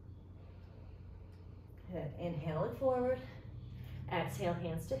 Good. Inhale it forward. Exhale,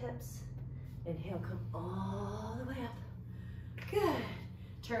 hands to hips. Inhale, come all the way up. Good.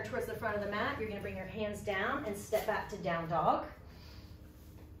 Turn towards the front of the mat. You're gonna bring your hands down and step back to down dog.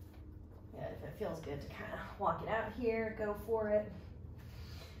 Good. If it feels good to kind of walk it out here, go for it.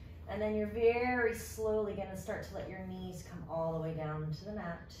 And then you're very slowly gonna start to let your knees come all the way down to the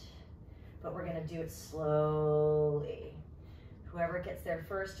mat. But we're gonna do it slowly. Whoever gets there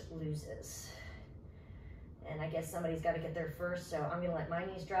first loses. And I guess somebody's got to get there first, so I'm gonna let my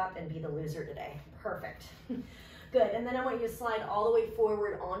knees drop and be the loser today. Perfect. Good, and then I want you to slide all the way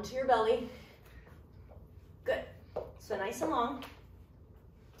forward onto your belly. Good, so nice and long.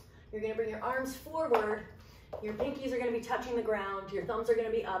 You're gonna bring your arms forward. Your pinkies are gonna be touching the ground. Your thumbs are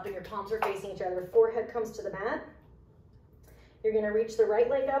gonna be up and your palms are facing each other. Forehead comes to the mat. You're gonna reach the right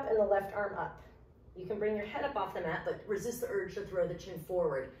leg up and the left arm up. You can bring your head up off the mat, but resist the urge to throw the chin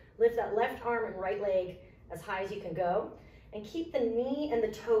forward. Lift that left arm and right leg as high as you can go, and keep the knee and the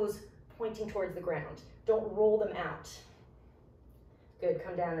toes pointing towards the ground. Don't roll them out. Good,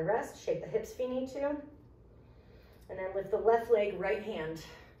 come down and rest. Shake the hips if you need to. And then lift the left leg, right hand,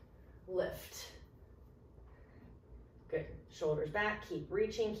 lift. Good, shoulders back, keep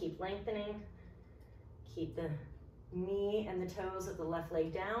reaching, keep lengthening. Keep the knee and the toes of the left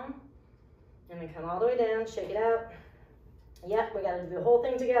leg down. And then come all the way down, shake it out. Yep, we gotta do the whole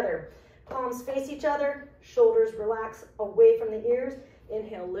thing together. Palms face each other, shoulders relax away from the ears.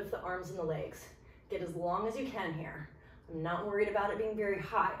 Inhale, lift the arms and the legs. Get as long as you can here. I'm not worried about it being very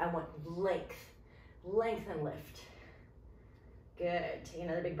high. I want length, length and lift. Good, take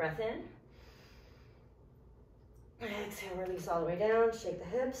another big breath in. Exhale, release all the way down, shake the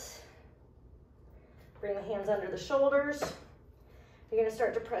hips. Bring the hands under the shoulders. You're gonna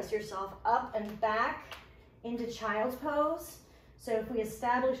start to press yourself up and back into child's pose. So if we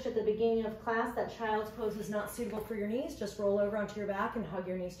established at the beginning of class that child's pose is not suitable for your knees, just roll over onto your back and hug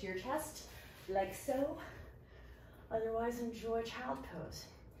your knees to your chest, like so. Otherwise, enjoy child pose.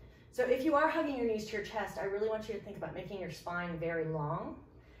 So if you are hugging your knees to your chest, I really want you to think about making your spine very long.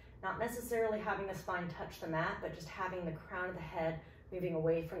 Not necessarily having the spine touch the mat, but just having the crown of the head moving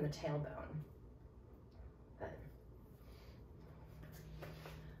away from the tailbone. Good.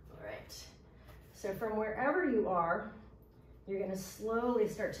 All right. So from wherever you are, you're going to slowly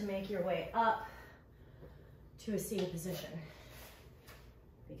start to make your way up to a seated position.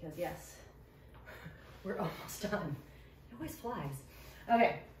 Because yes, we're almost done. It always flies.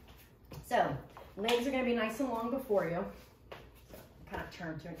 Okay, so legs are going to be nice and long before you. So kind of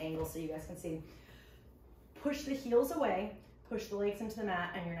turn to an angle so you guys can see. Push the heels away, push the legs into the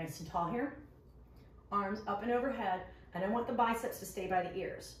mat, and you're nice and tall here. Arms up and overhead, and I want the biceps to stay by the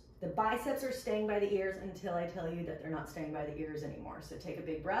ears. The biceps are staying by the ears until I tell you that they're not staying by the ears anymore. So take a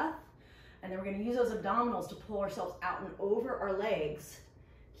big breath, and then we're gonna use those abdominals to pull ourselves out and over our legs.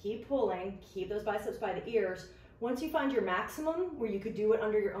 Keep pulling, keep those biceps by the ears. Once you find your maximum, where you could do it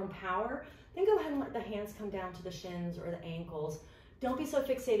under your own power, then go ahead and let the hands come down to the shins or the ankles. Don't be so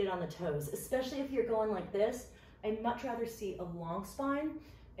fixated on the toes, especially if you're going like this. I'd much rather see a long spine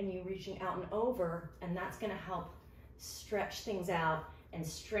and you reaching out and over, and that's gonna help stretch things out and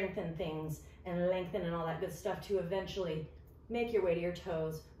strengthen things and lengthen and all that good stuff to eventually make your way to your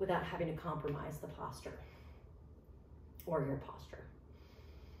toes without having to compromise the posture or your posture.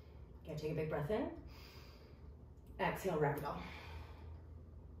 Okay, take a big breath in. Exhale, ragdoll.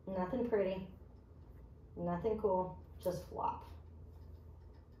 Nothing pretty, nothing cool, just flop.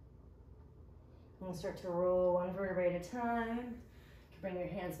 And start to roll one vertebrae at a time. Bring your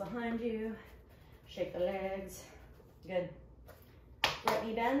hands behind you, shake the legs, good. Right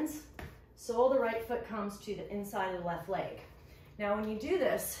knee bends, sole of the right foot comes to the inside of the left leg. Now when you do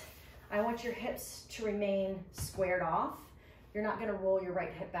this, I want your hips to remain squared off. you're not gonna roll your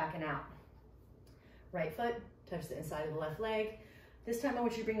right hip back and out. Right foot, touch the inside of the left leg. This time I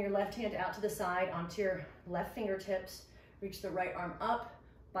want you to bring your left hand out to the side onto your left fingertips. Reach the right arm up,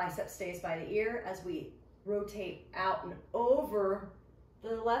 bicep stays by the ear as we rotate out and over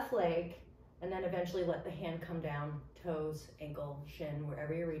the left leg, and then eventually let the hand come down, toes, ankle, shin,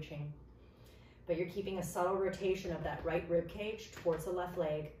 wherever you're reaching. But you're keeping a subtle rotation of that right rib cage towards the left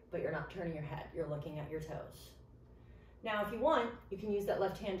leg, but you're not turning your head, you're looking at your toes. Now, if you want, you can use that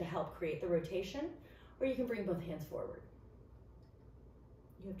left hand to help create the rotation, or you can bring both hands forward.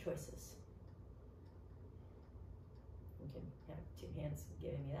 You have choices. You can have two hands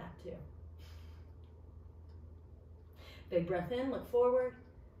giving me that too. Big breath in, look forward.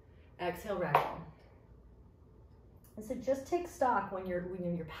 Exhale, ragdoll. And so just take stock when you're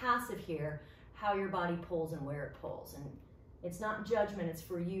passive here, how your body pulls and where it pulls. And it's not judgment, it's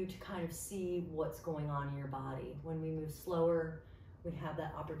for you to kind of see what's going on in your body. When we move slower, we have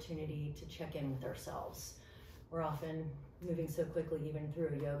that opportunity to check in with ourselves. We're often moving so quickly, even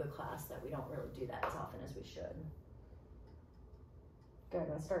through a yoga class, that we don't really do that as often as we should. Good,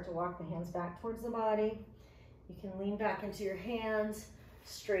 and start to walk the hands back towards the body. You can lean back into your hands,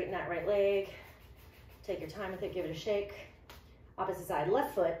 straighten that right leg. Take your time with it, give it a shake. Opposite side,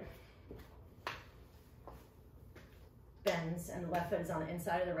 left foot bends and the left foot is on the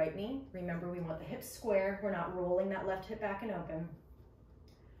inside of the right knee. Remember, we want the hips square. We're not rolling that left hip back and open.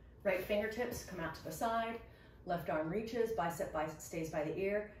 Right fingertips come out to the side. Left arm reaches, bicep stays by the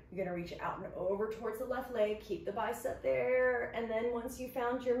ear. You're gonna reach out and over towards the left leg. Keep the bicep there. And then once you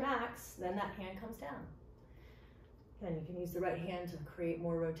found your max, then that hand comes down. And you can use the right hand to create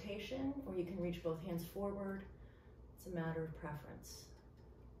more rotation, or you can reach both hands forward. It's a matter of preference.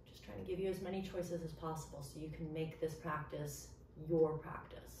 Just trying to give you as many choices as possible so you can make this practice your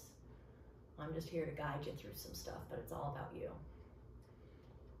practice. I'm just here to guide you through some stuff, but it's all about you.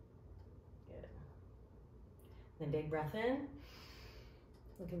 Good. Then big breath in,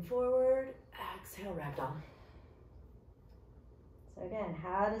 looking forward, exhale, ragdoll. So again,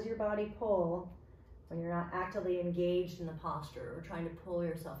 how does your body pull when you're not actively engaged in the posture or trying to pull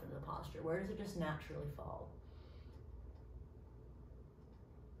yourself into the posture? Where does it just naturally fall?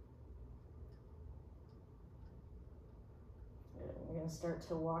 Good. We're going to start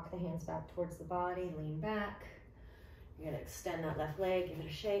to walk the hands back towards the body, lean back. You're going to extend that left leg, give it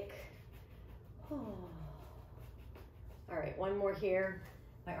a shake. Oh. All right, one more here,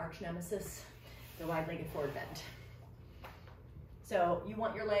 my arch nemesis, the wide-legged forward bend. So you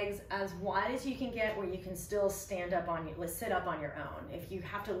want your legs as wide as you can get where you can still stand up on you, sit up on your own. If you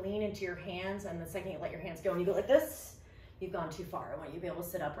have to lean into your hands and the second you let your hands go and you go like this, you've gone too far. I want you to be able to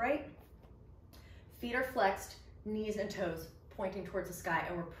sit upright. Feet are flexed, knees and toes pointing towards the sky,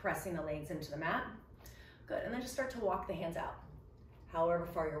 and we're pressing the legs into the mat. Good, and then just start to walk the hands out, however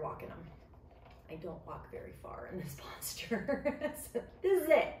far you're walking them. I don't walk very far in this posture. So this is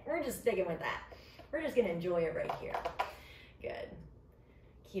it, we're just sticking with that. We're just gonna enjoy it right here. Good.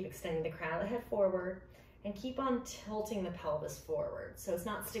 Keep extending the crown of the head forward and keep on tilting the pelvis forward. So it's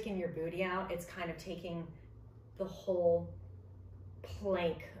not sticking your booty out, it's kind of taking the whole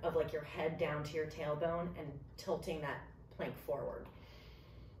plank of like your head down to your tailbone and tilting that plank forward.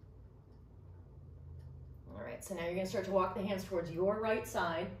 All right, so now you're gonna start to walk the hands towards your right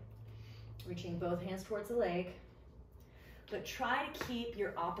side, reaching both hands towards the leg. But try to keep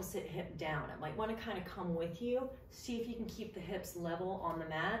your opposite hip down. It might want to kind of come with you. See if you can keep the hips level on the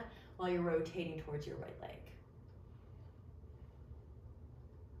mat while you're rotating towards your right leg.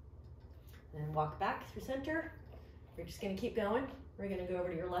 Then walk back through center. You're just going to keep going. We're going to go over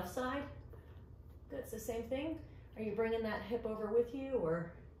to your left side. That's the same thing. Are you bringing that hip over with you, or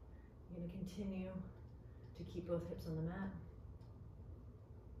are you going to continue to keep both hips on the mat?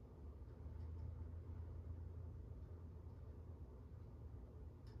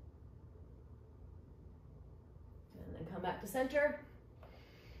 Come back to center.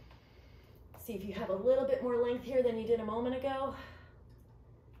 See if you have a little bit more length here than you did a moment ago.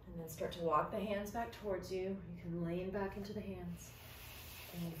 And then start to walk the hands back towards you. You can lean back into the hands.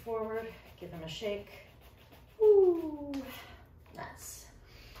 Lean forward, give them a shake. Ooh, nice.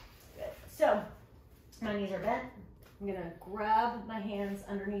 Good. So, my knees are bent. I'm gonna grab my hands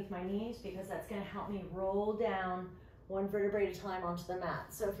underneath my knees because that's gonna help me roll down one vertebrae at a time onto the mat.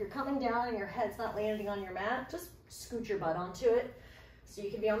 So if you're coming down and your head's not landing on your mat, just scoot your butt onto it so you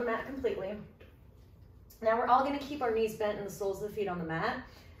can be on the mat completely. Now we're all gonna keep our knees bent and the soles of the feet on the mat.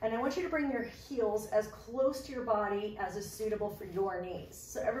 And I want you to bring your heels as close to your body as is suitable for your knees.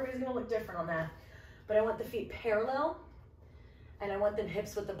 So everybody's gonna look different on that. But I want the feet parallel and I want the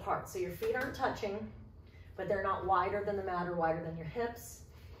hips width apart. So your feet aren't touching, but they're not wider than the mat or wider than your hips,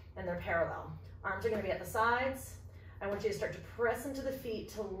 and they're parallel. Arms are gonna be at the sides. I want you to start to press into the feet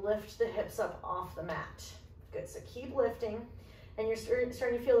to lift the hips up off the mat. Good, so keep lifting, and you're starting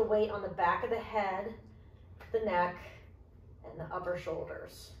to feel the weight on the back of the head, the neck, and the upper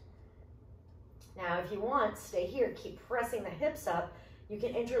shoulders. Now, if you want, stay here, keep pressing the hips up. You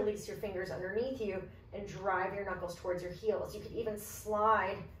can interlace your fingers underneath you and drive your knuckles towards your heels. You could even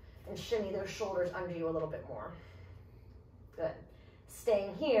slide and shimmy those shoulders under you a little bit more. Good.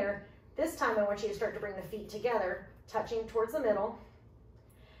 Staying here, this time I want you to start to bring the feet together, touching towards the middle,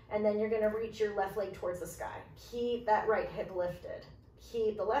 and then you're gonna reach your left leg towards the sky. Keep that right hip lifted.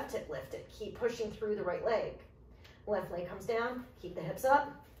 Keep the left hip lifted. Keep pushing through the right leg. Left leg comes down, keep the hips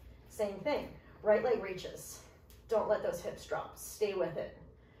up. Same thing, right leg reaches. Don't let those hips drop, stay with it.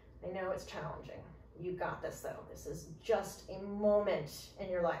 I know it's challenging. You got this though. This is just a moment in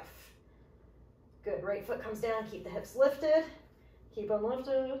your life. Good, right foot comes down, keep the hips lifted. Keep them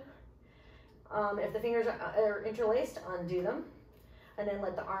lifted. If the fingers are interlaced, undo them. And then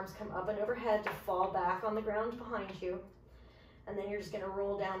let the arms come up and overhead to fall back on the ground behind you. And then you're just gonna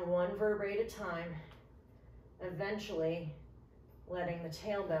roll down one vertebrae at a time, eventually letting the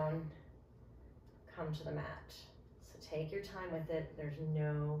tailbone come to the mat. So take your time with it. There's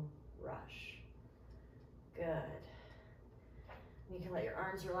no rush. Good. You can let your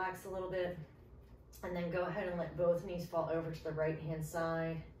arms relax a little bit, and then go ahead and let both knees fall over to the right-hand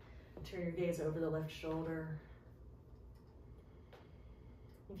side. Turn your gaze over the left shoulder.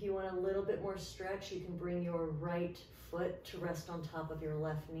 If you want a little bit more stretch, you can bring your right foot to rest on top of your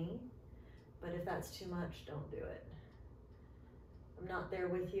left knee. But if that's too much, don't do it. I'm not there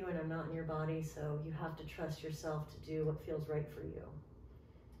with you and I'm not in your body, so you have to trust yourself to do what feels right for you.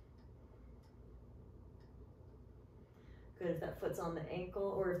 Good, if that foot's on the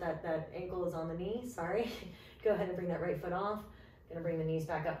ankle, or if that ankle is on the knee, sorry, go ahead and bring that right foot off. Gonna bring the knees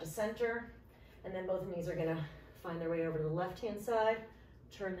back up to center, and then both knees are gonna find their way over to the left-hand side.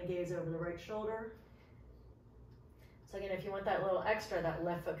 Turn the gaze over the right shoulder. So again, if you want that little extra, that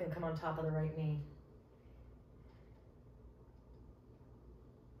left foot can come on top of the right knee.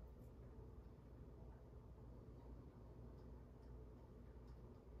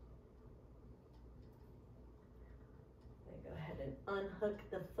 Then go ahead and unhook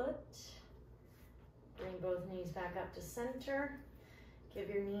the foot. Bring both knees back up to center. Give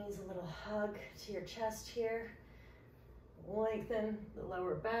your knees a little hug to your chest here. Lengthen the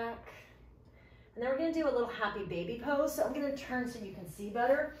lower back. And then we're gonna do a little happy baby pose. So I'm gonna turn so you can see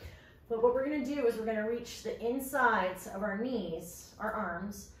better. But what we're gonna do is we're gonna reach the insides of our knees, our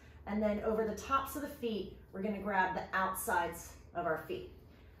arms, and then over the tops of the feet, we're gonna grab the outsides of our feet.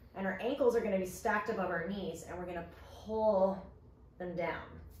 And our ankles are gonna be stacked above our knees, and we're gonna pull them down.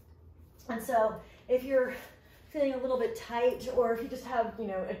 And so if you're feeling a little bit tight, or if you just have,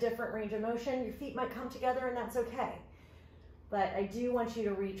 a different range of motion, your feet might come together, and that's okay. But I do want you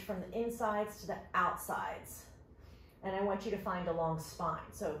to reach from the insides to the outsides. And I want you to find a long spine.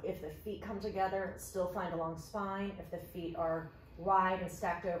 So if the feet come together, still find a long spine. If the feet are wide and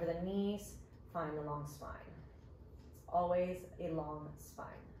stacked over the knees, find the long spine. It's always a long spine.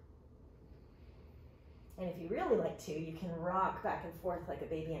 And if you really like to, you can rock back and forth like a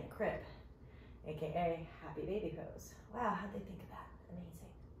baby in a crib, AKA happy baby pose. Wow, how'd they think of that?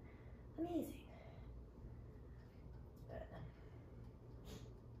 Amazing. Amazing.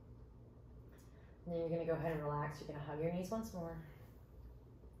 And then you're gonna go ahead and relax. You're gonna hug your knees once more.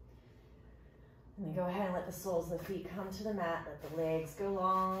 And then go ahead and let the soles of the feet come to the mat. Let the legs go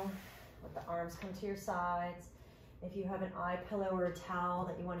long. Let the arms come to your sides. If you have an eye pillow or a towel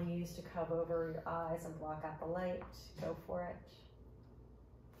that you want to use to cover over your eyes and block out the light, go for it.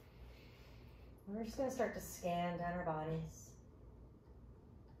 And we're just gonna start to scan down our bodies.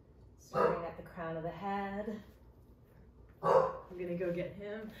 Starting at the crown of the head. I'm gonna go get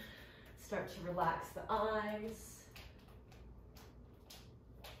him. Start to relax the eyes.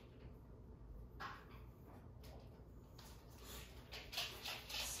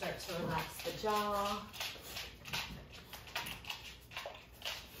 Start to relax the jaw.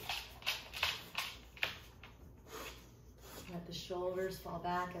 Let the shoulders fall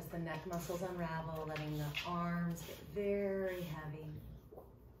back as the neck muscles unravel, letting the arms get very heavy.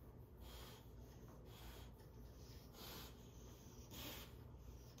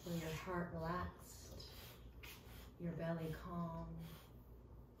 Feel your heart relaxed, your belly calm.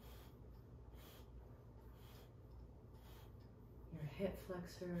 Your hip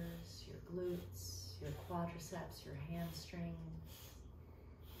flexors, your glutes, your quadriceps, your hamstrings.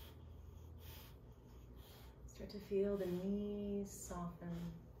 Start to feel the knees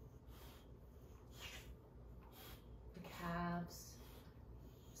soften. calves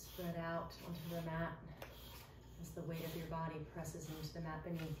spread out onto the mat as the weight of your body presses into the mat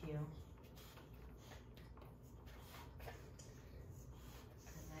beneath you.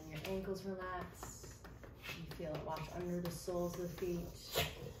 And then your ankles relax. You feel it wash under the soles of the feet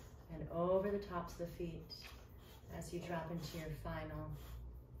and over the tops of the feet as you drop into your final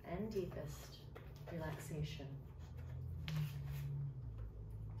and deepest relaxation.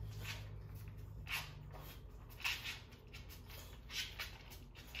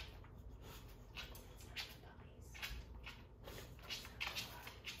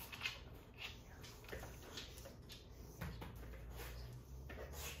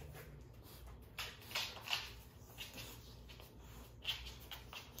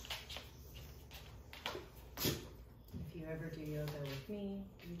 Ever do yoga with me,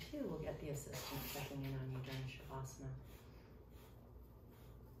 you too will get the assistant checking in on you during Shavasana.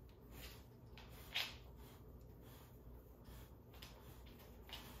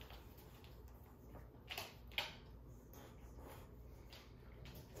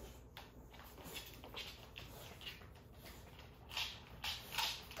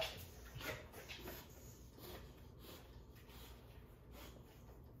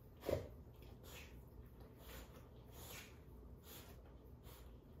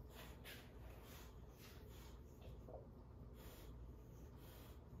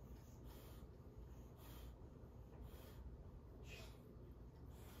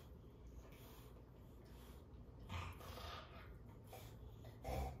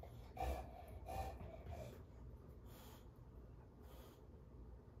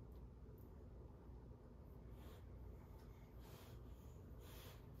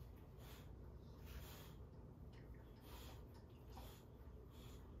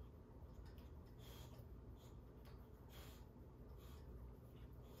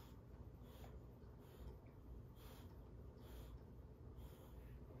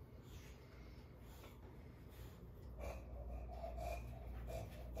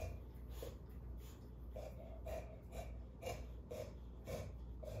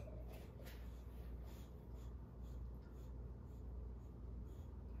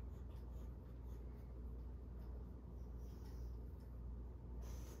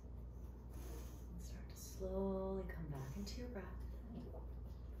 Slowly come back into your breath.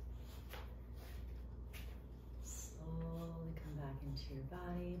 Slowly come back into your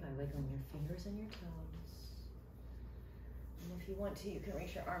body by wiggling your fingers and your toes. And if you want to, you can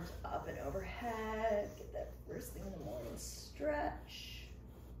reach your arms up and overhead. Get that first thing in the morning stretch.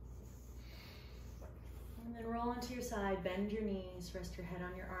 And then roll onto your side, bend your knees, rest your head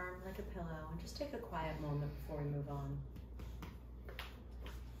on your arm like a pillow, and just take a quiet moment before we move on.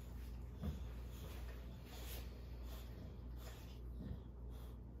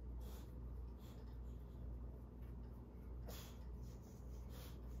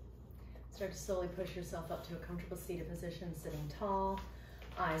 Start to slowly push yourself up to a comfortable seated position, sitting tall,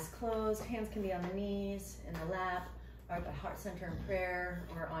 eyes closed, hands can be on the knees, in the lap, or at the heart center in prayer,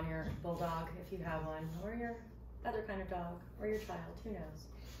 or on your bulldog if you have one, or your other kind of dog, or your child, who knows.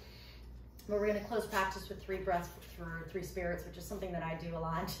 But we're gonna close practice with 3 breaths for 3 spirits, which is something that I do a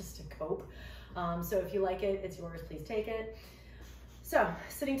lot just to cope. So if you like it, it's yours, please take it. So,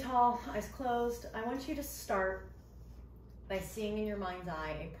 sitting tall, eyes closed, I want you to start by seeing in your mind's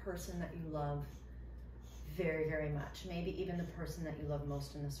eye a person that you love very, very much. Maybe even the person that you love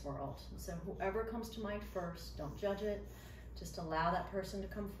most in this world. So whoever comes to mind first, don't judge it. Just allow that person to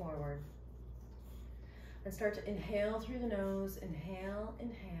come forward. And start to inhale through the nose. Inhale,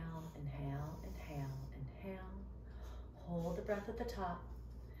 inhale, inhale, inhale, inhale. Hold the breath at the top.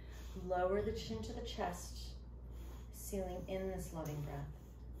 Lower the chin to the chest, sealing in this loving breath.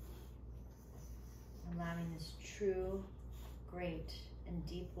 Allowing this true, great, and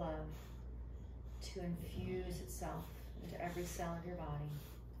deep love to infuse itself into every cell of your body.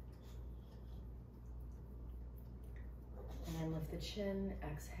 And then lift the chin,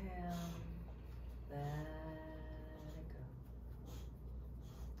 exhale, let it go.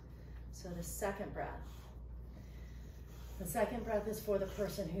 So the second breath. The second breath is for the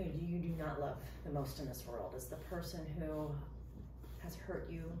person who you do not love the most in this world. It's the person who has hurt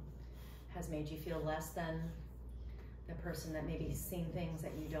you, has made you feel less than, the person that maybe has seen things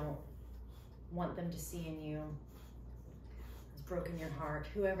that you don't want them to see in you, has broken your heart,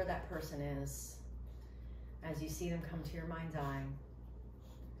 whoever that person is. As you see them come to your mind's eye,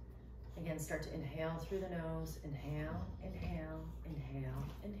 again, start to inhale through the nose. Inhale, inhale, inhale,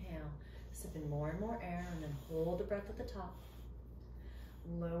 inhale. Sip in more and more air, and then hold the breath at the top.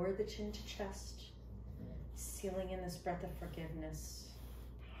 Lower the chin to chest, sealing in this breath of forgiveness.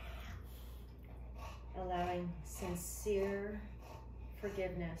 allowing sincere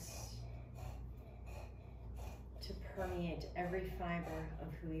forgiveness to permeate every fiber of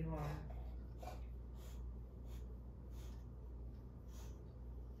who you are.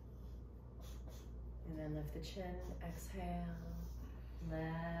 And then lift the chin, exhale,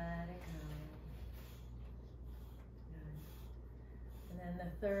 let it go. Good. And then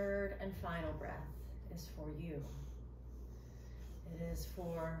the third and final breath is for you. It is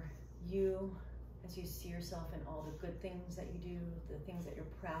for you as you see yourself in all the good things that you do, the things that you're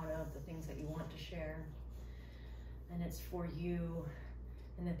proud of, the things that you want to share. And it's for you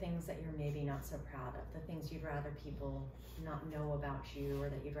and the things that you're maybe not so proud of, the things you'd rather people not know about you or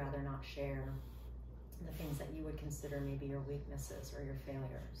that you'd rather not share, the things that you would consider maybe your weaknesses or your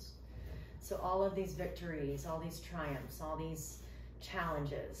failures. So all of these victories, all these triumphs, all these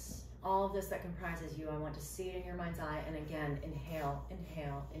challenges, all of this that comprises you, I want to see it in your mind's eye. And again, inhale,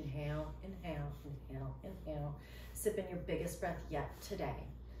 inhale, inhale, inhale, inhale, inhale. Sip in your biggest breath yet today.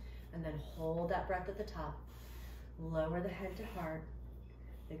 And then hold that breath at the top. Lower the head to heart,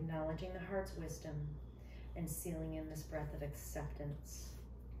 acknowledging the heart's wisdom and sealing in this breath of acceptance.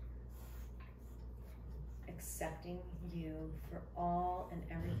 Accepting you for all and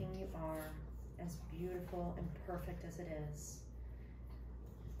everything you are, as beautiful and perfect as it is,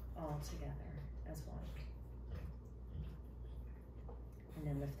 all together as one. And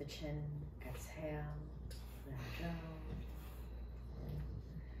then lift the chin, exhale, let it go.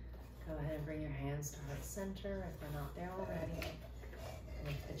 Go ahead and bring your hands to heart center if they're not there already.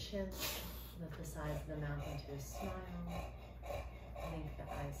 Lift the chin, lift the sides of the mouth into a smile. Blink the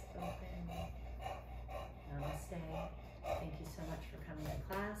eyes open. Namaste. Thank you so much for coming to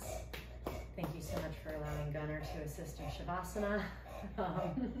class. Thank you so much for allowing Gunnar to assist in Shavasana.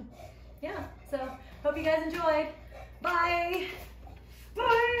 Yeah, so hope you guys enjoyed. Bye.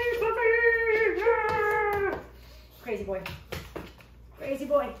 Bye, puppy. Yeah. Crazy boy. Crazy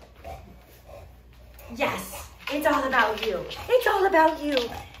boy. Yes, it's all about you. It's all about you.